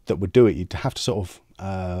plugin that would do it. You'd have to sort of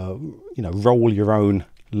roll your own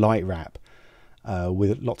light wrap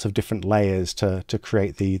with lots of different layers to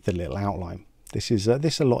create the little outline. This is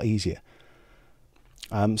a lot easier.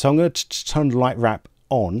 So I'm going to turn the light wrap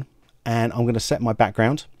on, and I'm going to set my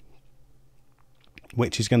background,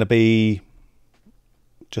 which is going to be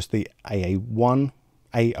just the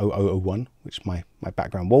A0001, which is my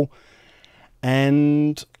background wall.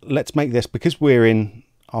 And let's make this, because we're in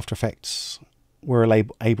After Effects, we're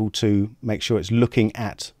able to make sure it's looking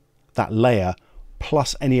at that layer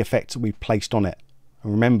plus any effects that we've placed on it.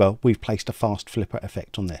 And remember, we've placed a fast flipper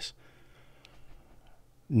effect on this.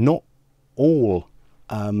 Not all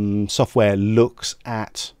software looks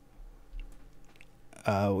at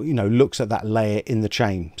looks at that layer in the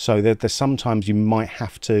chain. So there's sometimes you might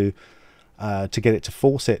have to get it to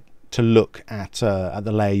force it to look at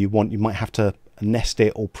the layer you want. You might have to nest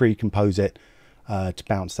it or pre-compose it to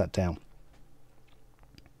bounce that down.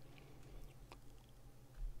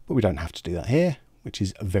 But we don't have to do that here, which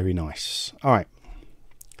is very nice. All right.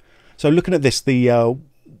 So looking at this, when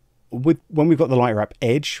we've got the light wrap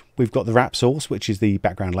edge, we've got the wrap source, which is the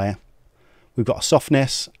background layer. We've got a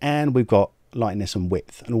softness, and we've got lightness and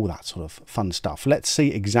width and all that sort of fun stuff. Let's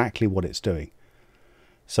see exactly what it's doing.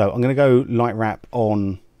 So I'm going to go light wrap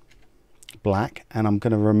on black, and I'm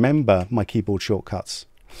going to remember my keyboard shortcuts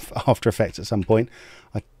for After Effects at some point.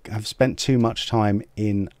 I have spent too much time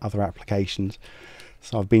in other applications,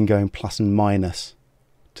 so I've been going plus and minus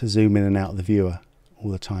to zoom in and out of the viewer all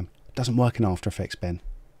the time. It doesn't work in After Effects, Ben.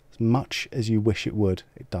 As much as you wish it would,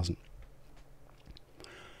 it doesn't.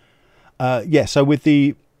 Yeah, so with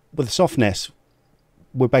the softness,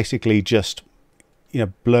 we're basically just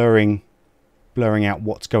blurring out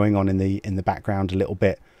what's going on in the background a little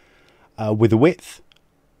bit. With the width,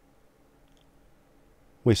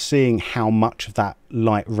 we're seeing how much of that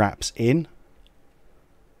light wraps in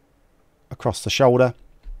across the shoulder,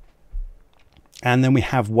 and then we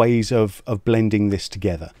have ways of blending this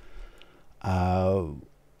together.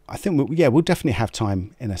 I think we'll definitely have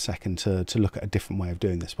time in a second to look at a different way of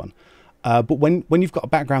doing this one. But when you've got a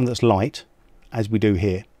background that's light, as we do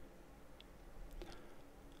here,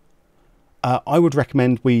 I would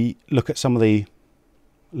recommend we look at some of the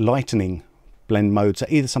lightening blend modes. So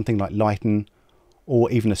either something like lighten, or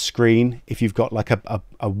even a screen. If you've got like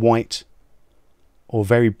a white or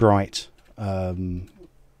very bright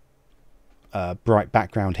bright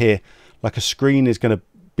background here, like a screen is going to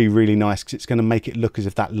be really nice, because it's going to make it look as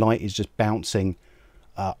if that light is just bouncing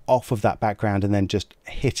off of that background and then just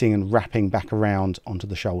hitting and wrapping back around onto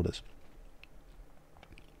the shoulders.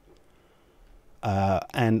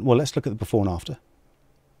 And well, let's look at the before and after.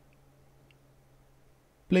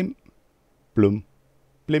 Blimp, blum,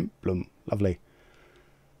 blimp, blum. Lovely.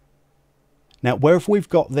 Now, wherever we've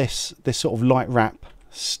got this sort of light wrap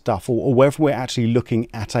stuff, or wherever we're actually looking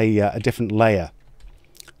at a different layer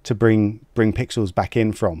to bring pixels back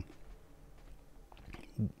in from,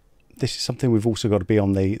 this is something we've also got to be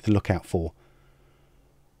on the lookout for.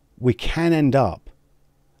 We can end up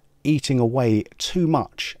eating away too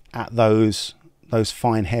much at those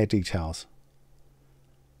fine hair details.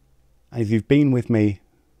 And if you've been with me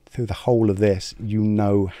through the whole of this, you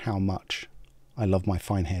know how much I love my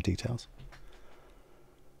fine hair details.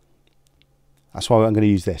 That's why I'm going to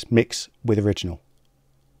use this, mix with original.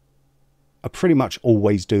 I pretty much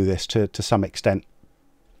always do this to some extent,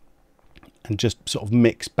 and just sort of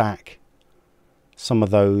mix back some of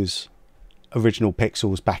those original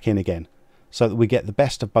pixels back in again, so that we get the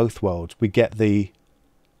best of both worlds. We get that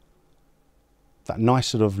nice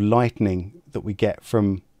sort of lightening that we get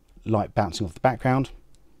from light bouncing off the background,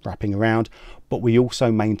 wrapping around, but we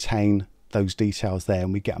also maintain those details there,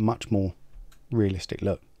 and we get a much more realistic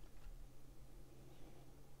look.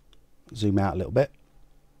 Zoom out a little bit.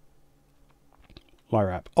 Light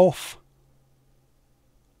wrap off,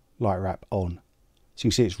 light wrap on. So you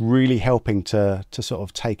can see it's really helping to sort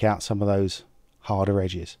of take out some of those harder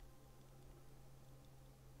edges.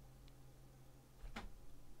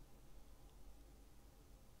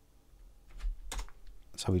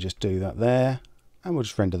 So we just do that there, and we'll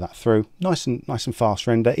just render that through. Nice and fast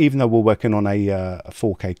render, even though we're working on a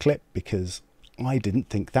 4K clip, because I didn't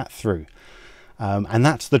think that through. And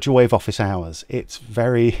that's the joy of office hours. It's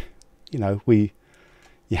very, you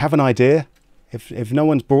have an idea. If no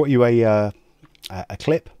one's brought you a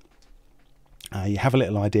clip, you have a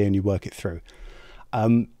little idea and you work it through.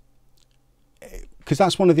 Because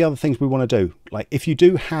that's one of the other things we want to do. Like, if you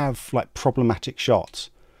do have like problematic shots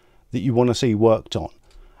that you want to see worked on,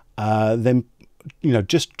 then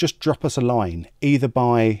just drop us a line, either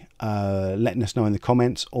by letting us know in the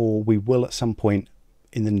comments, or we will at some point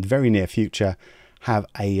in the very near future have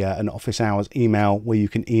an office hours email where you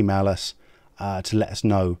can email us to let us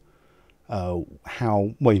know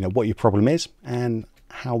what your problem is, and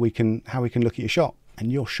how we can look at your shot,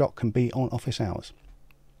 and your shot can be on office hours.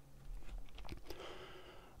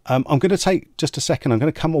 I'm going to take just a second. I'm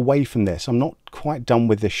going to come away from this. I'm not quite done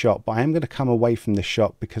with this shot, but I am going to come away from this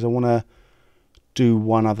shot because I want to do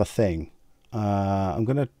one other thing. I'm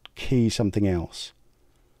going to key something else.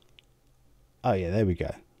 Oh yeah, there we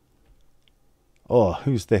go. Oh,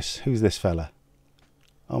 who's this? Who's this fella?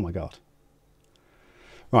 Oh my god.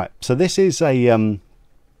 Right, so this is a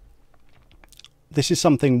this is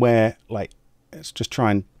something where, like, let's just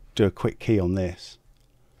try and do a quick key on this.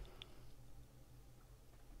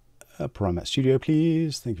 Primat Studio,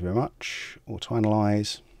 please. Thank you very much. Auto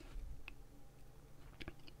analyze.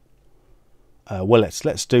 Well,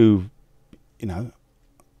 let's do, you know,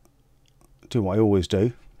 do what I always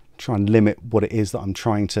do. Try and limit what it is that I'm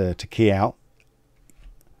trying to key out.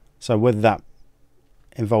 So whether that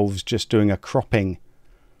involves just doing a cropping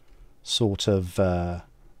sort of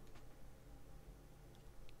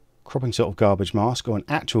garbage mask, or an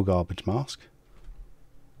actual garbage mask,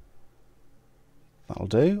 that'll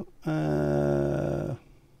do.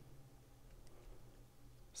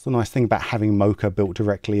 It's the nice thing about having Mocha built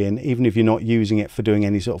directly in, even if you're not using it for doing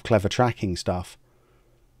any sort of clever tracking stuff.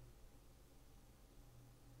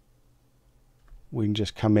 We can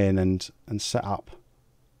just come in and set up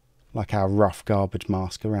like our rough garbage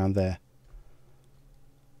mask around there.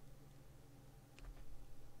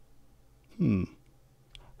 I'm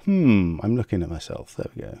looking at myself. There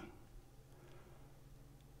we go.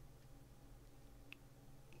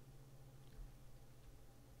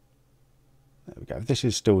 There we go. If this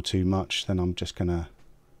is still too much, then I'm just gonna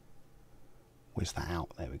whiz that out.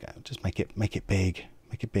 There we go. Just make it big.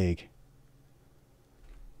 Make it big.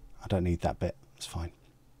 I don't need that bit. It's fine.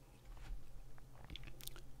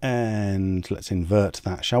 And let's invert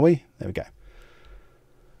that, shall we? There we go.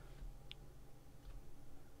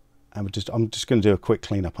 And I'm just going to do a quick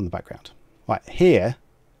cleanup on the background. Right, here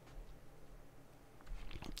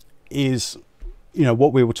is, you know,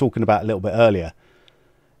 what we were talking about a little bit earlier.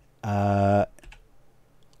 Let's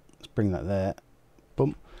bring that there.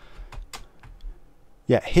 Boom.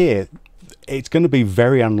 Yeah, here it's going to be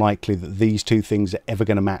very unlikely that these two things are ever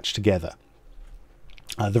going to match together.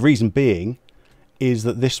 The reason being is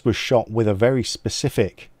that this was shot with a very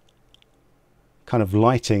specific kind of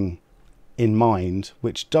lighting in mind,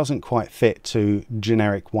 which doesn't quite fit to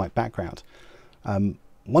generic white background.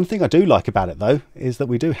 One thing I do like about it though is that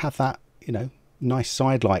we do have that, you know, nice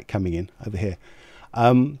side light coming in over here.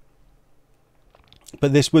 But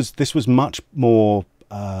this was much more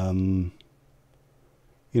you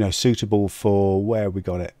know, suitable for where we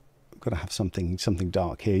got it. We've got to have something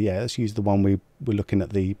dark here. Yeah, let's use the one we're looking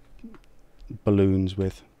at, the balloons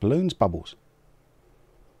with bubbles.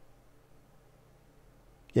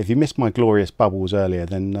 Yeah, if you missed my glorious bubbles earlier,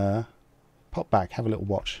 then pop back, have a little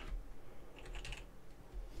watch.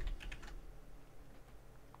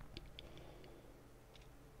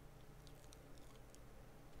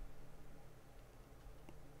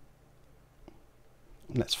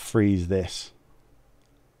 Let's freeze this.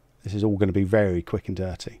 This is all going to be very quick and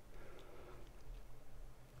dirty.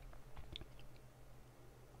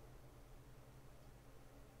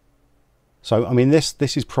 So, I mean, this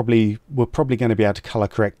is probably, we're probably going to be able to color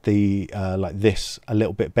correct the like this a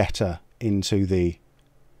little bit better into the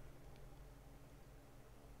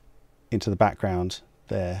background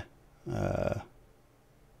there.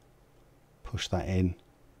 Push that in.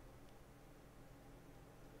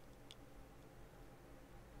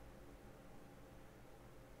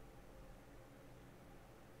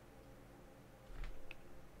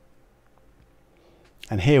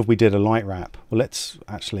 And here we did a light wrap. Well, let's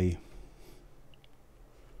actually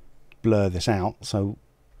blur this out so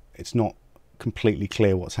it's not completely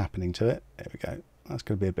clear what's happening to it. There we go. That's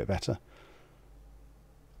going to be a bit better.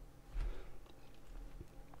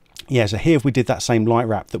 Yeah, so here we did that same light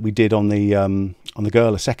wrap that we did on the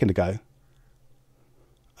girl a second ago.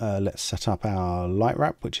 Let's set up our light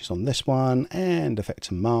wrap, which is on this one, and effects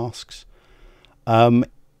and masks.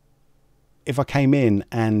 If I came in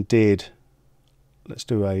and did, let's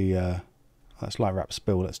do a that's light wrap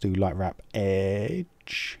spill. Let's do light wrap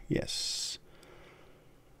edge. Yes.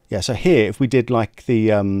 Yeah, so here, if we did like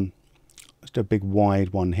the, let's do a big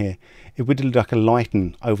wide one here. If we did like a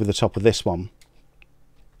lighten over the top of this one,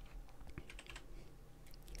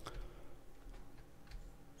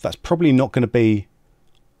 that's probably not going to be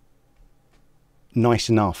nice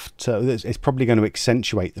enough to, it's probably going to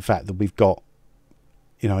accentuate the fact that we've got,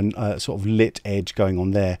 you know, a sort of lit edge going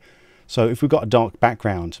on there. So if we've got a dark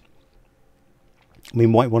background, we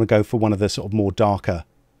might want to go for one of the sort of more darker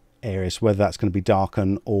areas, whether that's going to be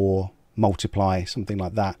darken or multiply, something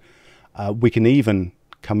like that. We can even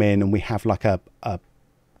come in and we have like a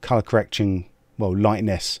color correction, well,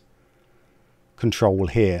 lightness control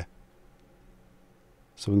here.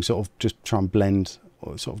 So we can sort of just try and blend,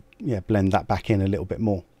 or sort of, yeah, blend that back in a little bit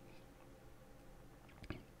more.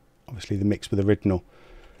 Obviously the mix with the original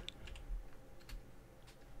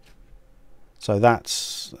So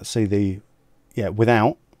that's, let's see, the, yeah,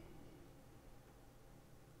 without,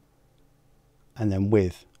 and then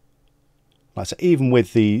with. Like, so even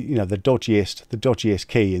with the, you know, the dodgiest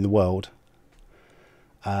key in the world,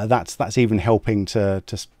 that's even helping to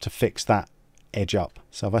fix that edge up.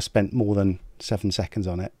 So if I spent more than 7 seconds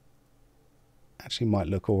on it, actually might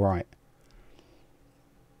look all right.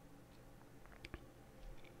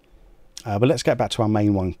 But let's get back to our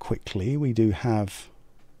main one quickly. We do have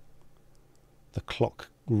the clock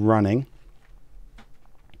running.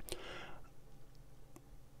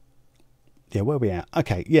 Yeah, where are we at?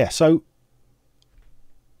 Okay, yeah, so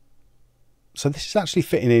this is actually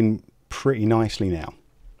fitting in pretty nicely now.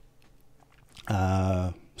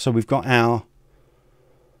 So we've got our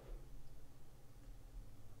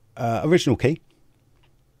original key.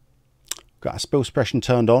 Got our spill suppression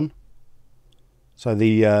turned on. So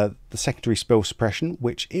the secondary spill suppression,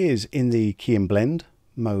 which is in the key and blend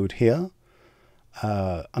mode here,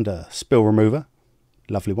 under spill remover,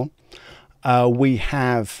 lovely one. We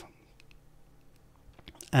have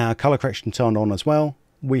our color correction turned on as well.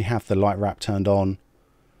 We have the light wrap turned on,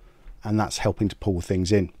 and that's helping to pull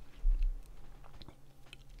things in.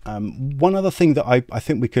 One other thing that I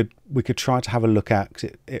think we could try to have a look at,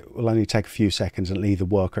 'cause it will only take a few seconds and it'll either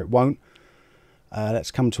work or it won't.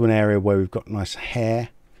 Let's come to an area where we've got nice hair.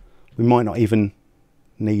 We might not even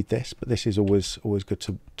need this, but this is always good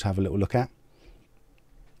to have a little look at.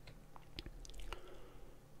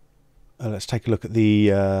 Let's take a look at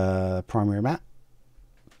the primary mat.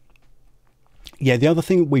 Yeah, the other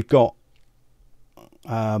thing we've got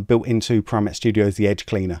built into Primet Studio is the edge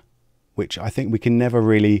cleaner, which I think we can never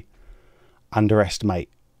really underestimate,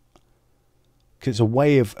 because it's a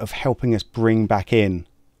way of helping us bring back in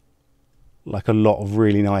like a lot of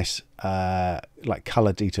really nice like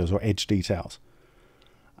color details or edge details.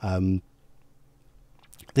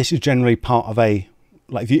 This is generally part of a,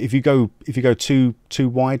 like, if you go too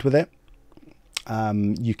wide with it,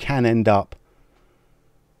 you can end up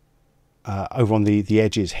over on the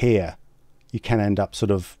edges here, you can end up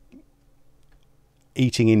sort of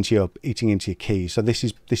eating into your key. So this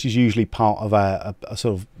is usually part of a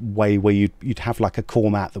sort of way where you'd have like a core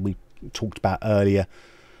mat that we talked about earlier,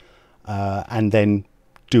 and then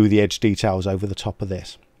do the edge details over the top of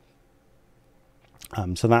this.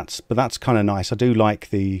 So that's kind of nice. I do like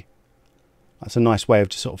that's a nice way of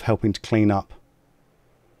just sort of helping to clean up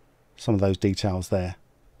some of those details there.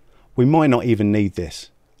 We might not even need this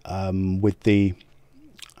with the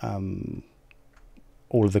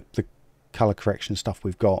all of the color correction stuff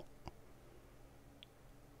we've got.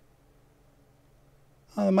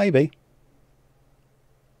 Maybe.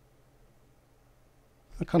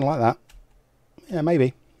 I kind of like that. Yeah,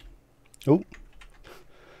 maybe. Oh,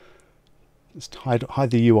 let's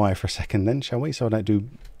hide the UI for a second then, shall we? So I don't do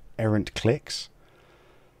errant clicks.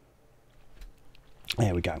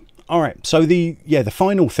 There we go. All right. So the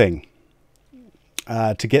final thing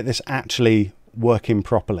to get this actually working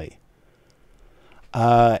properly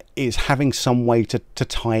is having some way to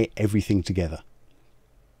tie everything together.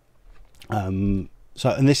 And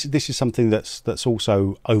this is something that's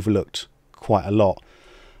also overlooked quite a lot,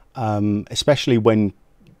 especially when,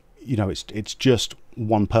 you know, it's just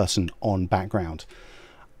one person on background.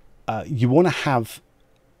 You want to have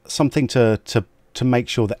something to make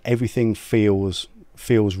sure that everything feels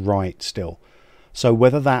right still. So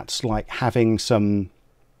whether that's like having something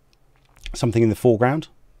in the foreground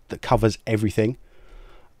that covers everything,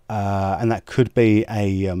 and that could be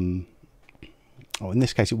a in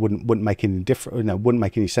this case it wouldn't make any wouldn't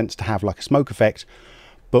make any sense to have like a smoke effect,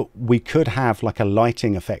 but we could have like a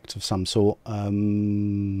lighting effect of some sort. What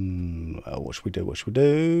should we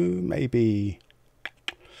do? Maybe,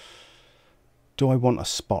 do I want a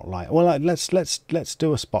spotlight? Well, let's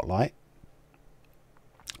do a spotlight.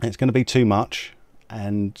 It's going to be too much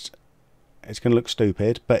and it's going to look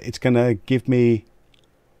stupid, but it's going to give me,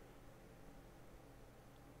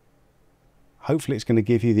 hopefully it's going to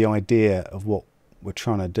give you the idea of what we're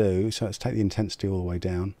trying to do. So let's take the intensity all the way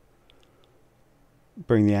down.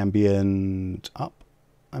 Bring the ambient up.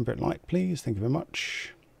 Ambient light, please. Thank you very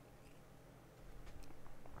much.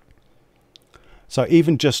 So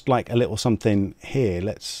even just like a little something here,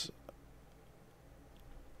 let's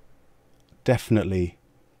definitely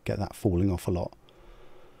get that falling off a lot.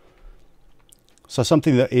 So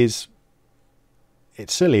something that it's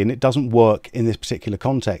silly and it doesn't work in this particular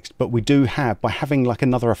context, but we do have, by having like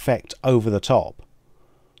another effect over the top,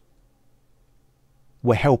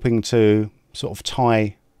 we're helping to sort of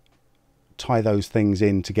tie those things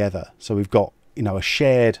in together. So we've got, you know, a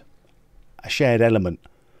shared element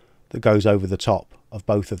that goes over the top of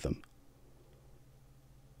both of them.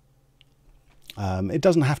 It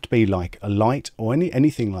doesn't have to be like a light or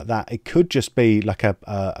anything like that. It could just be like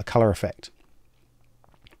a color effect.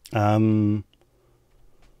 Yeah,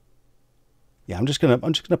 I'm just gonna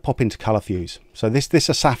pop into color fuse. So this is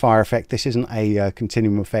a sapphire effect. This isn't a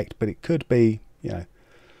continuum effect, but it could be. You know,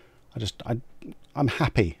 I'm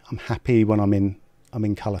happy. I'm happy when I'm in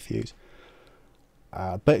color fuse.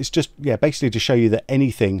 But it's just, yeah, basically to show you that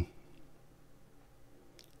anything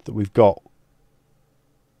that we've got,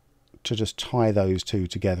 to just tie those two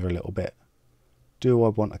together a little bit. Do I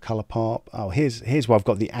want a color pop? Oh, here's where I've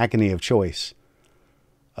got the agony of choice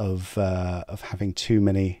of having too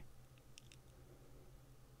many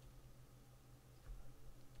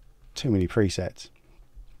presets.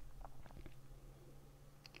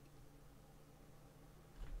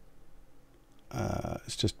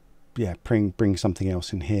 It's just, yeah, bring something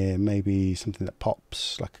else in here. Maybe something that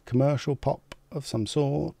pops, like a commercial pop of some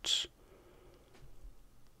sort.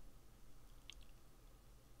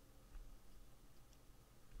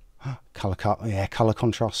 Color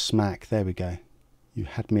contrast smack. There we go. You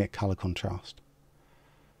had me at color contrast.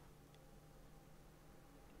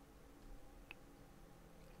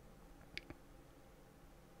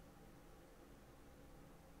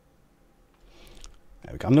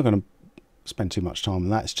 There we go. I'm not going to spend too much time on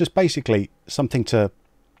that. It's just basically something to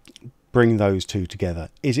bring those two together.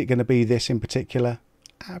 Is it going to be this in particular?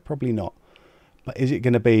 Probably not. But is it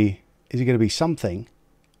going to be something?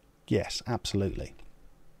 Yes, absolutely.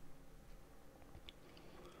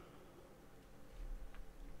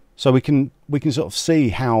 So we can sort of see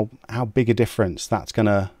how big a difference that's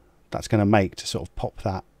gonna make to sort of pop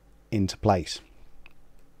that into place.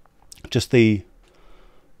 Just the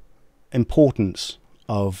importance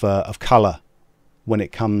of color when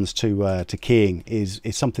it comes to keying is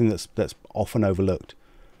something that's often overlooked.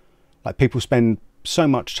 Like, people spend so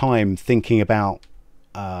much time thinking about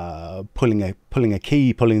pulling a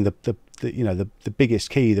key, pulling the you know, the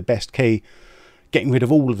biggest key, the best key, getting rid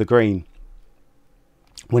of all of the green.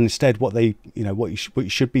 When instead what you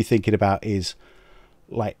should be thinking about is,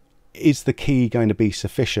 like, is the key going to be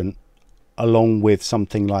sufficient, along with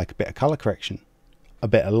something like a bit of color correction, a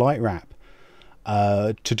bit of light wrap,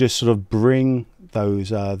 to just sort of bring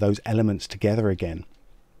those elements together again.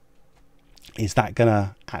 Is that going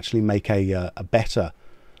to actually make a better,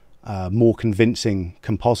 more convincing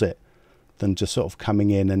composite than just sort of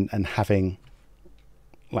coming in and having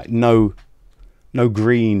like no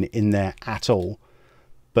green in there at all?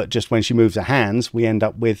 But just when she moves her hands, we end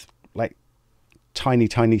up with like tiny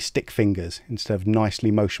stick fingers instead of nicely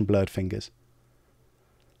motion blurred fingers.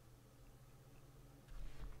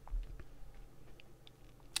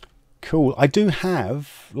 Cool. I do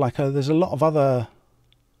have like there's a lot of other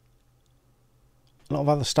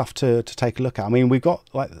stuff to take a look at. I mean, we've got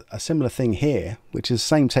like a similar thing here, which is the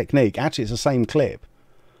same technique. Actually, it's the same clip,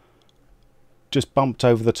 just bumped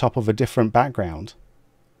over the top of a different background.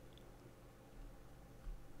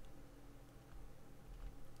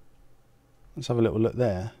 Let's have a little look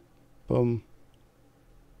there. Boom.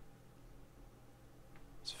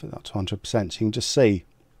 Let's fit that to 100%. So you can just see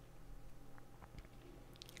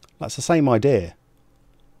that's the same idea.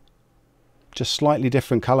 Just slightly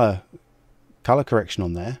different color correction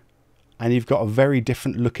on there, and you've got a very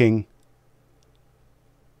different looking,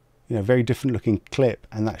 very different looking clip,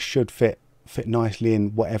 and that should fit nicely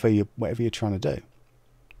in whatever you're trying to do.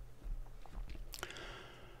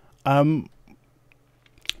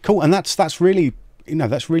 Cool, and that's really,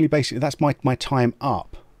 that's really basically, that's my time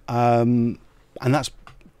up, and that's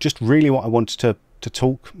just really what I wanted to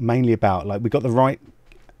talk mainly about. Like, we got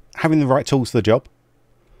having the right tools for the job.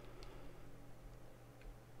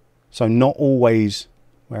 So not always,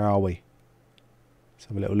 where are we? Let's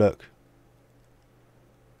have a little look.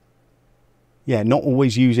 Yeah, not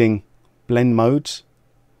always using blend modes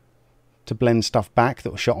to blend stuff back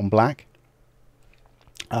that was shot on black.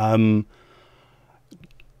 Don't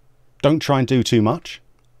try and do too much.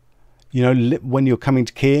 When you're coming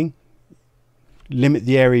to keying, limit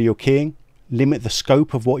the area you're keying, limit the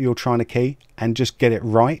scope of what you're trying to key, and just get it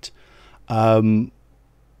right. Don't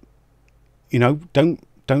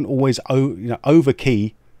always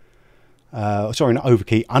overkey. Sorry, not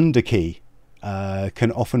overkey. Underkey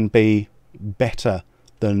can often be better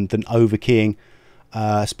than overkeying.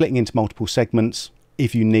 Splitting into multiple segments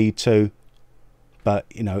if you need to, but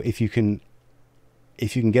if you can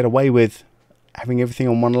get away with having everything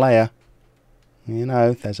on one layer,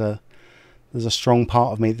 there's a strong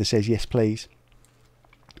part of me that says yes, please.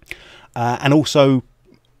 And also,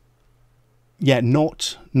 yeah,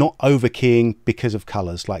 not overkeying because of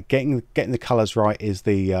colors. Like getting the colors right is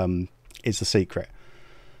the secret.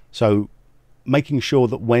 So making sure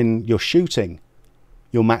that when you're shooting,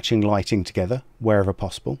 you're matching lighting together wherever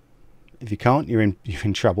possible. If you can't, you're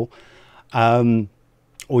in trouble,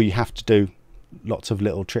 or you have to do lots of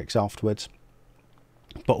little tricks afterwards.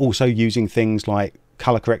 But also using things like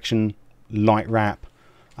color correction, light wrap,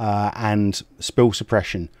 and spill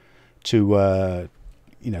suppression to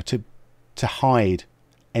to hide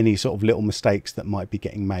any sort of little mistakes that might be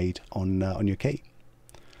getting made on your key.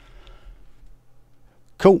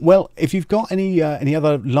 Cool. Well, if you've got any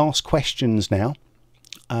other last questions now,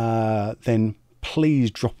 then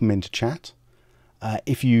please drop them into chat.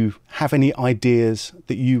 If you have any ideas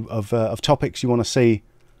that of topics you want to see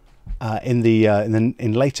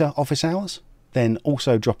in later office hours, then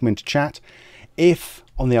also drop them into chat. If,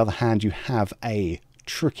 on the other hand, you have a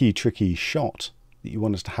tricky shot that you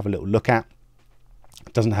want us to have a little look at,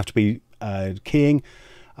 it doesn't have to be keying.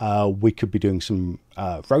 We could be doing some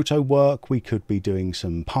roto work. We could be doing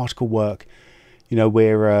some particle work. You know,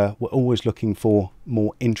 we're always looking for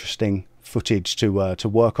more interesting footage to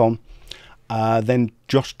work on. Then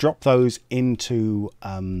just drop those into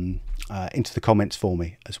the comments for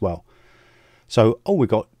me as well. So, we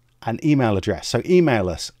got an email address. So email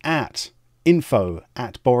us at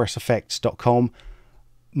info@boriseffects.com.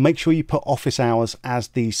 Make sure you put office hours as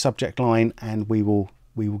the subject line, and we will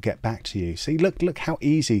get back to you. See, look how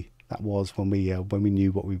easy that was when we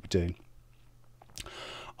knew what we were doing.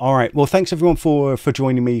 All right. Well, thanks everyone for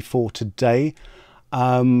joining me for today.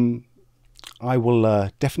 I will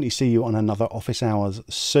definitely see you on another office hours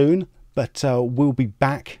soon, but we'll be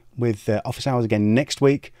back with office hours again next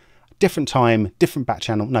week. Different time, different bat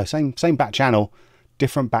channel. No, same bat channel,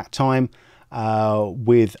 different bat time,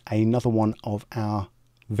 with another one of our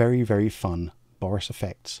very fun Boris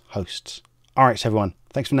Effects hosts. All right, so everyone,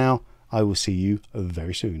 thanks for now. I will see you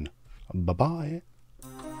very soon. Bye-bye.